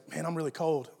food? He's like, man, I'm really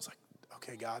cold. I was like,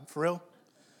 okay, God, for real?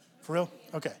 For real?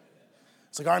 Okay.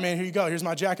 It's like, all right, man, here you go. Here's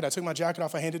my jacket. I took my jacket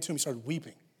off. I handed it to him. He started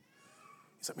weeping.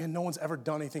 He's like, man, no one's ever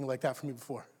done anything like that for me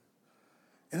before.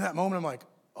 In that moment, I'm like,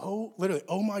 oh, literally,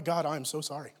 oh my God, I am so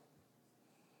sorry.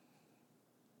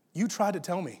 You tried to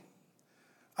tell me.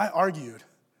 I argued.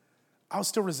 I was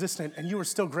still resistant, and you were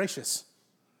still gracious.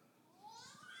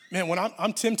 Man, when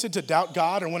I'm tempted to doubt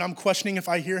God, or when I'm questioning if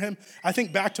I hear him, I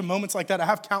think back to moments like that. I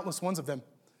have countless ones of them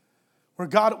where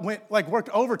God worked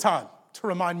overtime to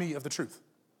remind me of the truth.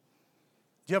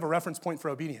 Do you have a reference point for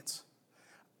obedience?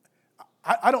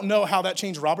 I don't know how that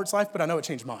changed Robert's life, but I know it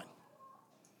changed mine.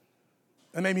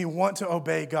 It made me want to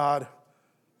obey God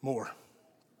more.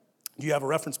 Do you have a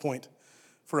reference point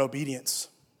for obedience?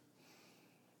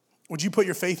 Would you put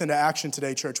your faith into action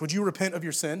today, church? Would you repent of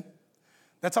your sin?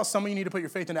 That's how some of you need to put your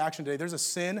faith into action today. There's a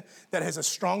sin that has a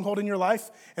stronghold in your life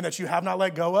and that you have not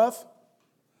let go of,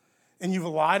 and you've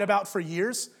lied about for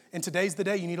years, and today's the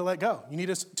day you need to let go. You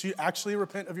need to actually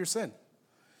repent of your sin.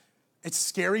 It's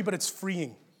scary, but it's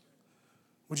freeing.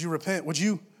 Would you repent? Would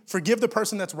you forgive the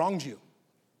person that's wronged you?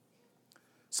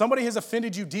 Somebody has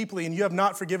offended you deeply and you have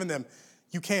not forgiven them.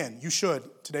 You can. You should.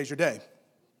 Today's your day.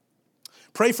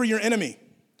 Pray for your enemy.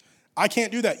 I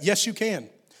can't do that. Yes, you can.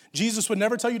 Jesus would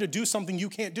never tell you to do something you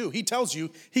can't do. He tells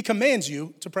you, he commands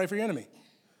you to pray for your enemy.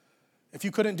 If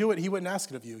you couldn't do it, he wouldn't ask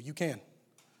it of you. You can.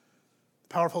 The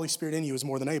power of Holy Spirit in you is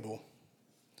more than able.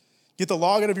 Get the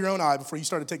log out of your own eye before you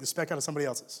start to take the speck out of somebody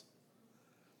else's.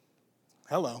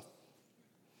 Hello.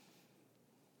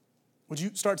 Would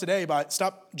you start today by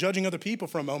stop judging other people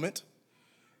for a moment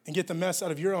and get the mess out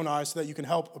of your own eyes so that you can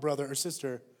help a brother or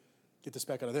sister get the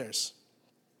speck out of theirs?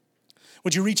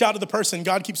 Would you reach out to the person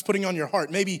God keeps putting on your heart?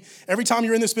 Maybe every time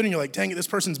you're in this building, you're like, dang it, this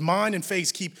person's mind and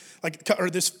face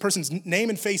this person's name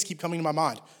and face keep coming to my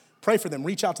mind. Pray for them,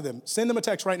 reach out to them, send them a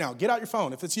text right now. Get out your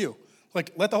phone if it's you.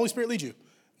 Like, let the Holy Spirit lead you.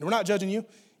 We're not judging you.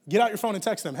 Get out your phone and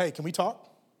text them. Hey, can we talk?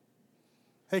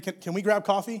 Hey, can we grab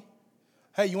coffee?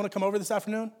 Hey, you want to come over this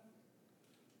afternoon?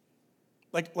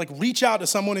 Like reach out to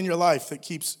someone in your life that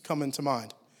keeps coming to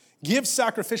mind. Give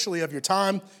sacrificially of your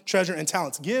time, treasure, and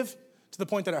talents. Give to the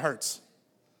point that it hurts.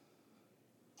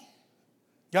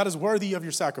 God is worthy of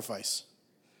your sacrifice.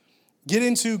 Get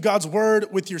into God's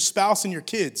word with your spouse and your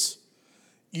kids.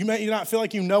 You may not feel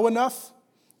like you know enough.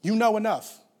 You know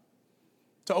enough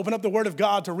to open up the word of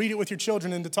God, to read it with your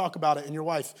children, and to talk about it and your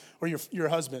wife or your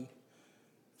husband.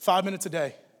 5 minutes a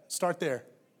day. Start there.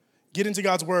 Get into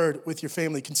God's word with your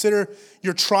family. Consider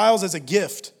your trials as a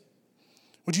gift.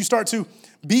 Would you start to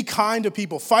be kind to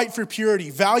people, fight for purity,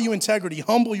 value integrity,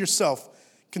 humble yourself,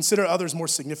 consider others more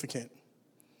significant?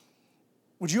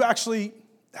 Would you actually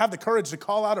have the courage to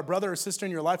call out a brother or sister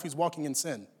in your life who's walking in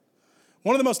sin?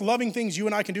 One of the most loving things you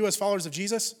and I can do as followers of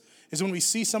Jesus is when we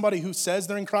see somebody who says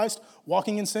they're in Christ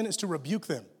walking in sin, is to rebuke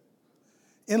them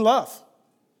in love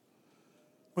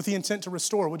with the intent to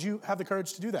restore. Would you have the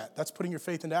courage to do that? That's putting your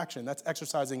faith into action. That's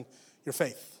exercising your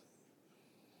faith.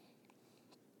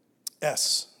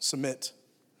 S, submit.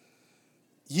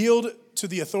 Yield to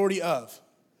the authority of.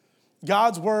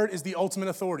 God's word is the ultimate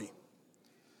authority.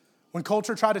 When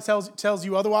culture tells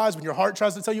you otherwise, when your heart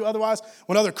tries to tell you otherwise,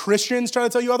 when other Christians try to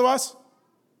tell you otherwise,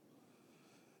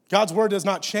 God's word does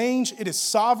not change. It is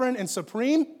sovereign and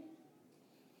supreme,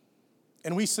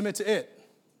 and we submit to it.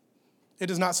 It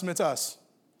does not submit to us.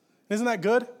 Isn't that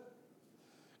good?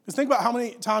 Because think about how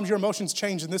many times your emotions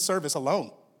changed in this service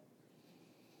alone.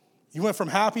 You went from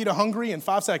happy to hungry in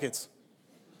 5 seconds.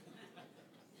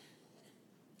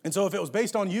 And so if it was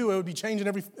based on you, it would be changing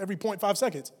every 0.5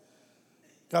 seconds.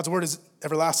 God's word is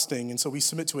everlasting, and so we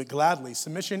submit to it gladly.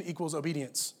 Submission equals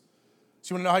obedience.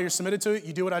 So you want to know how you're submitted to it?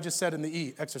 You do what I just said in the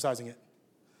E, exercising it.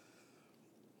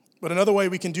 But another way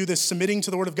we can do this, submitting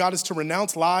to the word of God, is to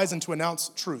renounce lies and to announce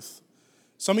truth.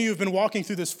 Some of you have been walking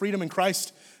through this freedom in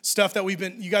Christ stuff that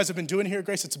you guys have been doing here at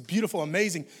Grace. It's beautiful,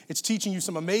 amazing. It's teaching you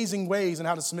some amazing ways on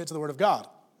how to submit to the word of God.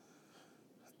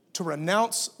 To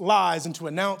renounce lies and to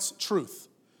announce truth.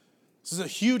 This is a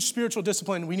huge spiritual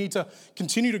discipline we need to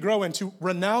continue to grow in, to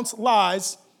renounce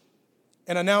lies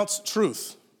and announce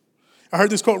truth. I heard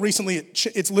this quote recently.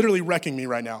 It's literally wrecking me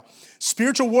right now.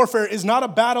 Spiritual warfare is not a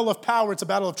battle of power, it's a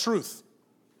battle of truth.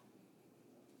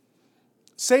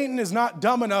 Satan is not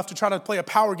dumb enough to try to play a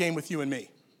power game with you and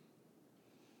me.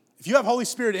 If you have Holy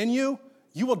Spirit in you,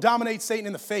 you will dominate Satan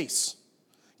in the face.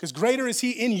 Because greater is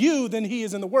he in you than he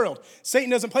is in the world. Satan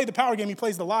doesn't play the power game, he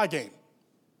plays the lie game.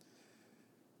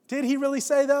 Did he really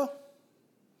say, though?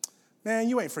 Man,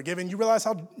 you ain't forgiven. You realize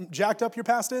how jacked up your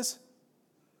past is?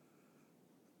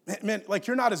 Man, like,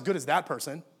 you're not as good as that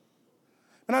person.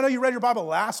 And I know you read your Bible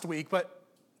last week, but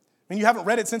you haven't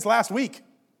read it since last week.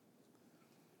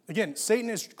 Again, Satan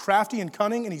is crafty and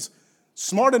cunning, and he's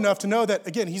smart enough to know that,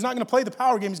 again, he's not going to play the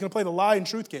power game. He's going to play the lie and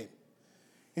truth game.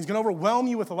 He's going to overwhelm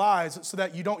you with lies so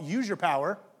that you don't use your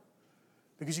power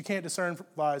because you can't discern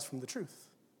lies from the truth.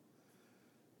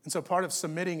 And so part of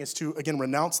submitting is to, again,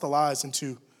 renounce the lies and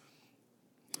to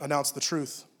announce the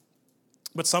truth.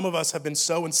 But some of us have been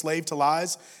so enslaved to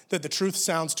lies that the truth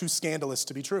sounds too scandalous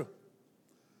to be true.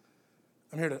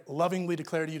 I'm here to lovingly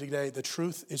declare to you today, the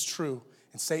truth is true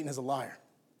and Satan is a liar.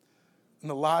 And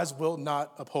the lies will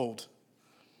not uphold.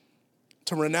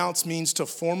 To renounce means to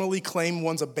formally claim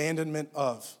one's abandonment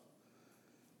of.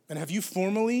 And have you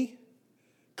formally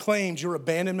claimed your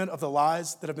abandonment of the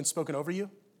lies that have been spoken over you?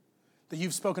 That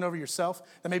you've spoken over yourself?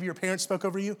 That maybe your parents spoke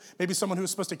over you? Maybe someone who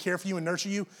was supposed to care for you and nurture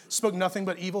you spoke nothing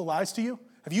but evil lies to you?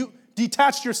 Have you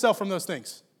detached yourself from those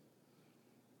things?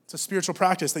 It's a spiritual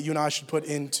practice that you and I should put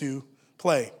into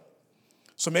play.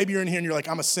 So maybe you're in here and you're like,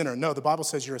 I'm a sinner. No, the Bible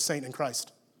says you're a saint in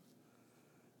Christ.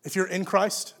 If you're in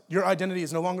Christ, your identity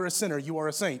is no longer a sinner. You are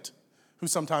a saint who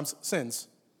sometimes sins.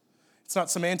 It's not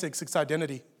semantics, it's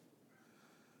identity.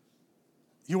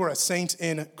 You are a saint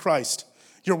in Christ.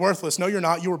 You're worthless. No, you're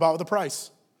not. You were bought with a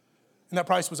price. And that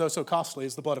price was oh so costly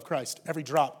as the blood of Christ. Every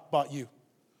drop bought you.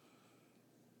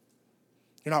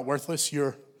 You're not worthless.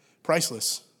 You're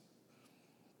priceless.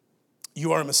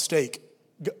 You are a mistake.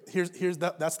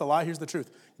 That's the lie. Here's the truth.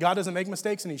 God doesn't make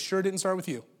mistakes, and he sure didn't start with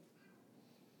you.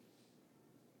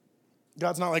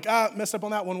 God's not like, messed up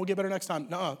on that one. We'll get better next time.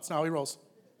 No, it's not how he rolls.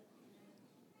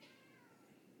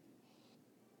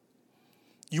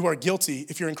 You are guilty.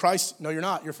 If you're in Christ, no, you're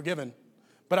not. You're forgiven.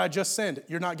 But I just sinned.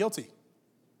 You're not guilty.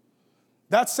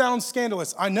 That sounds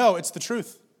scandalous. I know, it's the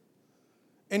truth.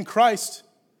 In Christ,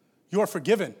 you are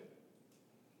forgiven.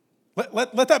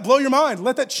 Let that blow your mind.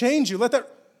 Let that change you. Let that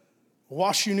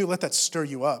wash you new. Let that stir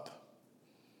you up.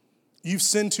 You've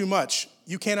sinned too much.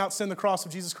 You can't out-sin the cross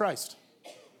of Jesus Christ.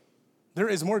 There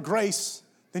is more grace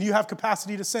than you have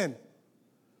capacity to sin.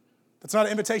 That's not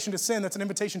an invitation to sin. That's an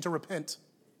invitation to repent.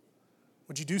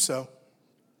 Would you do so?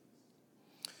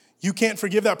 You can't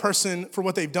forgive that person for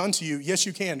what they've done to you. Yes,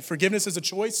 you can. Forgiveness is a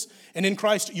choice, and in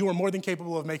Christ, you are more than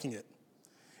capable of making it.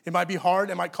 It might be hard.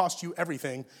 It might cost you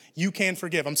everything. You can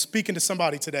forgive. I'm speaking to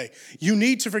somebody today. You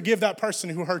need to forgive that person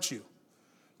who hurt you.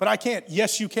 But I can't.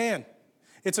 Yes, you can.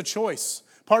 It's a choice.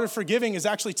 Part of forgiving is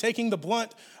actually taking the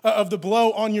blunt of the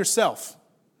blow on yourself,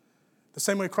 the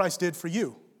same way Christ did for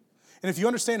you. And if you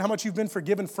understand how much you've been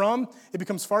forgiven from, it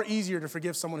becomes far easier to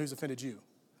forgive someone who's offended you.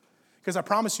 Because I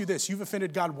promise you this, you've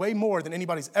offended God way more than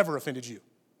anybody's ever offended you.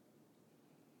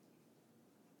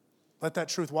 Let that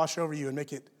truth wash over you and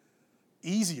make it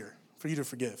easier for you to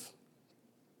forgive.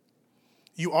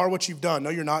 You are what you've done.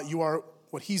 No, you're not. You are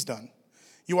what he's done.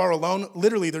 You are alone.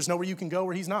 Literally, there's nowhere you can go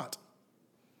where he's not.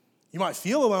 You might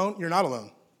feel alone. You're not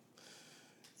alone.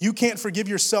 You can't forgive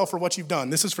yourself for what you've done.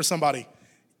 This is for somebody.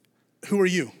 Who are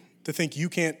you to think you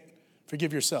can't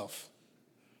forgive yourself?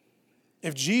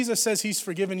 If Jesus says he's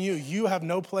forgiven you, you have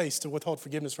no place to withhold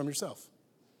forgiveness from yourself.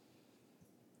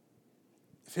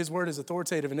 If his word is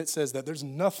authoritative and it says that there's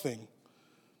nothing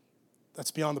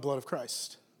that's beyond the blood of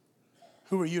Christ,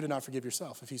 who are you to not forgive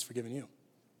yourself if he's forgiven you?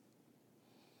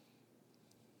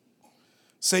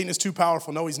 Satan is too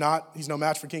powerful. No, he's not. He's no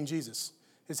match for King Jesus.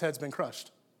 His head's been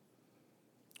crushed.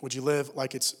 Would you live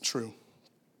like it's true?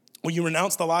 Will you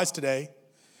renounce the lies today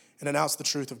and announce the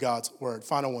truth of God's word?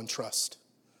 Final one, trust.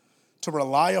 To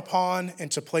rely upon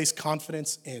and to place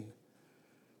confidence in.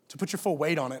 To put your full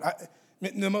weight on it.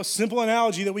 The most simple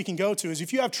analogy that we can go to is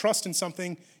if you have trust in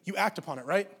something, you act upon it,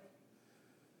 right?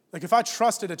 Like if I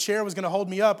trusted a chair was going to hold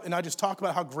me up and I just talk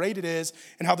about how great it is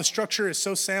and how the structure is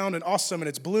so sound and awesome and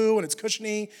it's blue and it's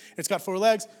cushiony and it's got 4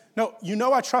 legs. No, you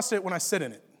know I trust it when I sit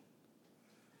in it.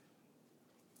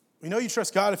 We know you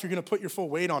trust God if you're going to put your full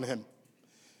weight on him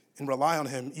and rely on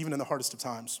him even in the hardest of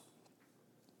times.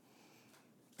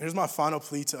 Here's my final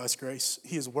plea to us, Grace.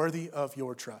 He is worthy of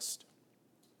your trust.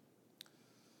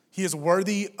 He is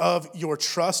worthy of your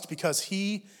trust because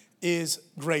he is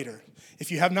greater. If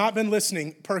you have not been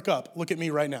listening, perk up. Look at me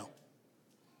right now.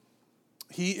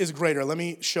 He is greater. Let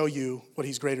me show you what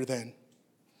he's greater than.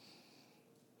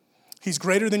 He's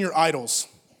greater than your idols.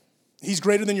 He's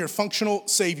greater than your functional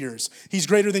saviors. He's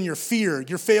greater than your fear,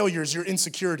 your failures, your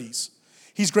insecurities.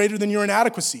 He's greater than your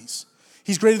inadequacies.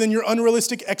 He's greater than your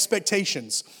unrealistic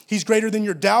expectations. He's greater than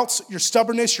your doubts, your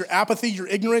stubbornness, your apathy, your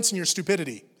ignorance, and your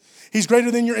stupidity. He's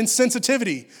greater than your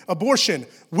insensitivity, abortion,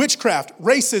 witchcraft,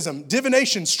 racism,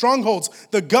 divination, strongholds,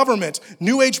 the government,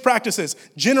 New Age practices,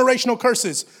 generational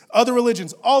curses, other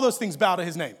religions. All those things bow to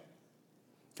his name.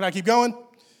 Can I keep going?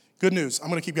 Good news. I'm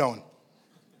going to keep going.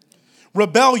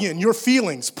 Rebellion, your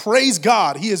feelings. Praise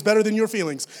God. He is better than your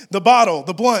feelings. The bottle,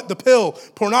 the blunt, the pill,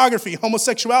 pornography,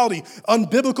 homosexuality,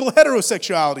 unbiblical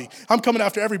heterosexuality. I'm coming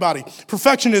after everybody.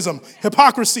 Perfectionism,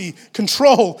 hypocrisy,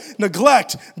 control,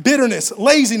 neglect, bitterness,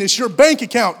 laziness, your bank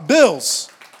account, bills.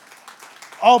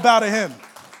 All bow to him.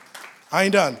 I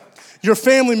ain't done. Your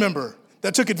family member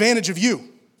that took advantage of you.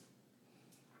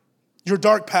 Your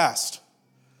dark past.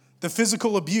 The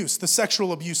physical abuse, the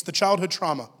sexual abuse, the childhood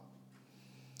trauma.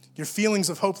 Your feelings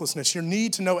of hopelessness, your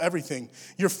need to know everything,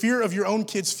 your fear of your own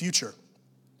kid's future,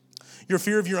 your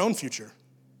fear of your own future,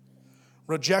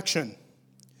 rejection,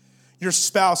 your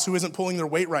spouse who isn't pulling their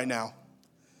weight right now,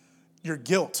 your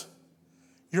guilt,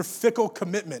 your fickle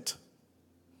commitment,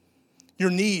 your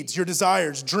needs, your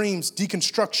desires, dreams,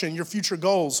 deconstruction, your future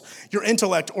goals, your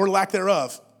intellect or lack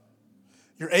thereof,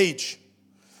 your age,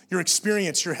 your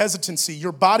experience, your hesitancy,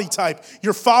 your body type,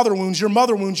 your father wounds, your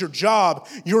mother wounds, your job,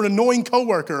 your annoying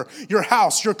coworker, your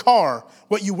house, your car,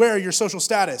 what you wear, your social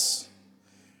status,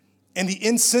 and the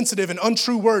insensitive and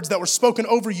untrue words that were spoken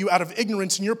over you out of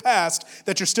ignorance in your past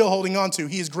that you're still holding on to.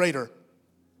 He is greater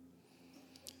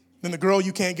than the girl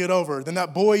you can't get over, than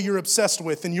that boy you're obsessed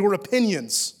with, and your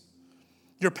opinions,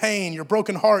 your pain, your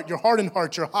broken heart, your hardened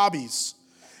heart, your hobbies,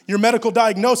 your medical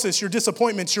diagnosis, your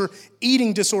disappointments, your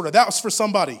eating disorder. That was for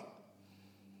somebody.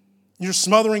 Your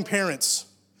smothering parents,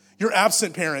 your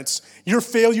absent parents, your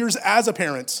failures as a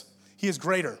parent. He is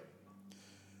greater.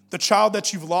 The child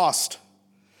that you've lost.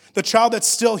 The child that's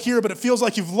still here, but it feels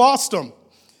like you've lost them.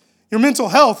 Your mental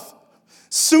health.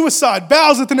 Suicide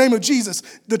bows at the name of Jesus.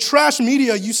 The trash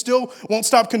media you still won't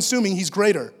stop consuming. He's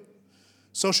greater.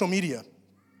 Social media.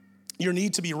 Your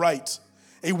need to be right.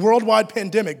 A worldwide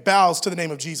pandemic bows to the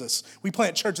name of Jesus. We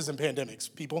plant churches in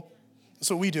pandemics, people. That's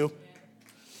what we do.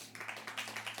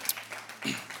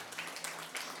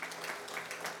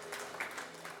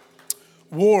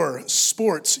 War,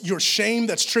 sports, your shame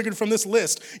that's triggered from this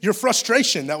list, your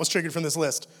frustration that was triggered from this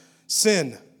list,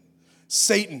 sin,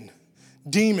 Satan,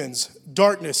 demons,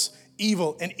 darkness,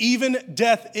 evil, and even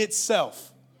death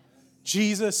itself.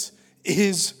 Jesus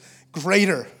is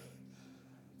greater.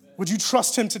 Would you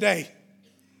trust him today?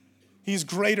 He's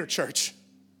greater, church.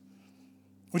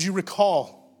 Would you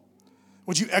recall?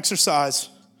 Would you exercise?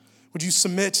 Would you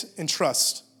submit and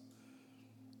trust?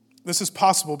 This is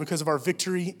possible because of our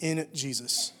victory in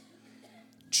Jesus.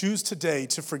 Choose today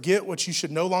to forget what you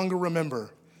should no longer remember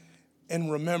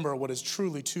and remember what is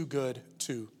truly too good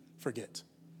to forget.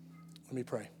 Let me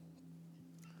pray.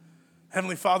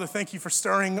 Heavenly Father, thank you for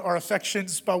stirring our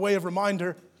affections by way of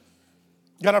reminder.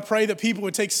 God, I pray that people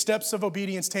would take steps of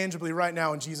obedience tangibly right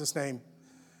now in Jesus' name.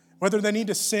 Whether they need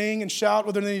to sing and shout,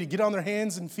 whether they need to get on their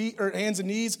hands and feet or hands and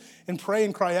knees and pray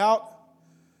and cry out,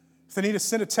 if they need to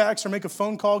send a text or make a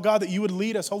phone call, God, that you would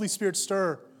lead us. Holy Spirit,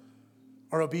 stir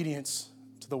our obedience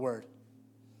to the word.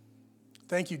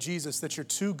 Thank you, Jesus, that you're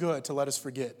too good to let us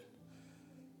forget.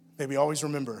 May we always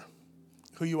remember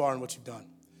who you are and what you've done.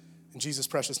 In Jesus'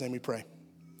 precious name we pray.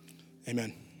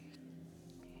 Amen.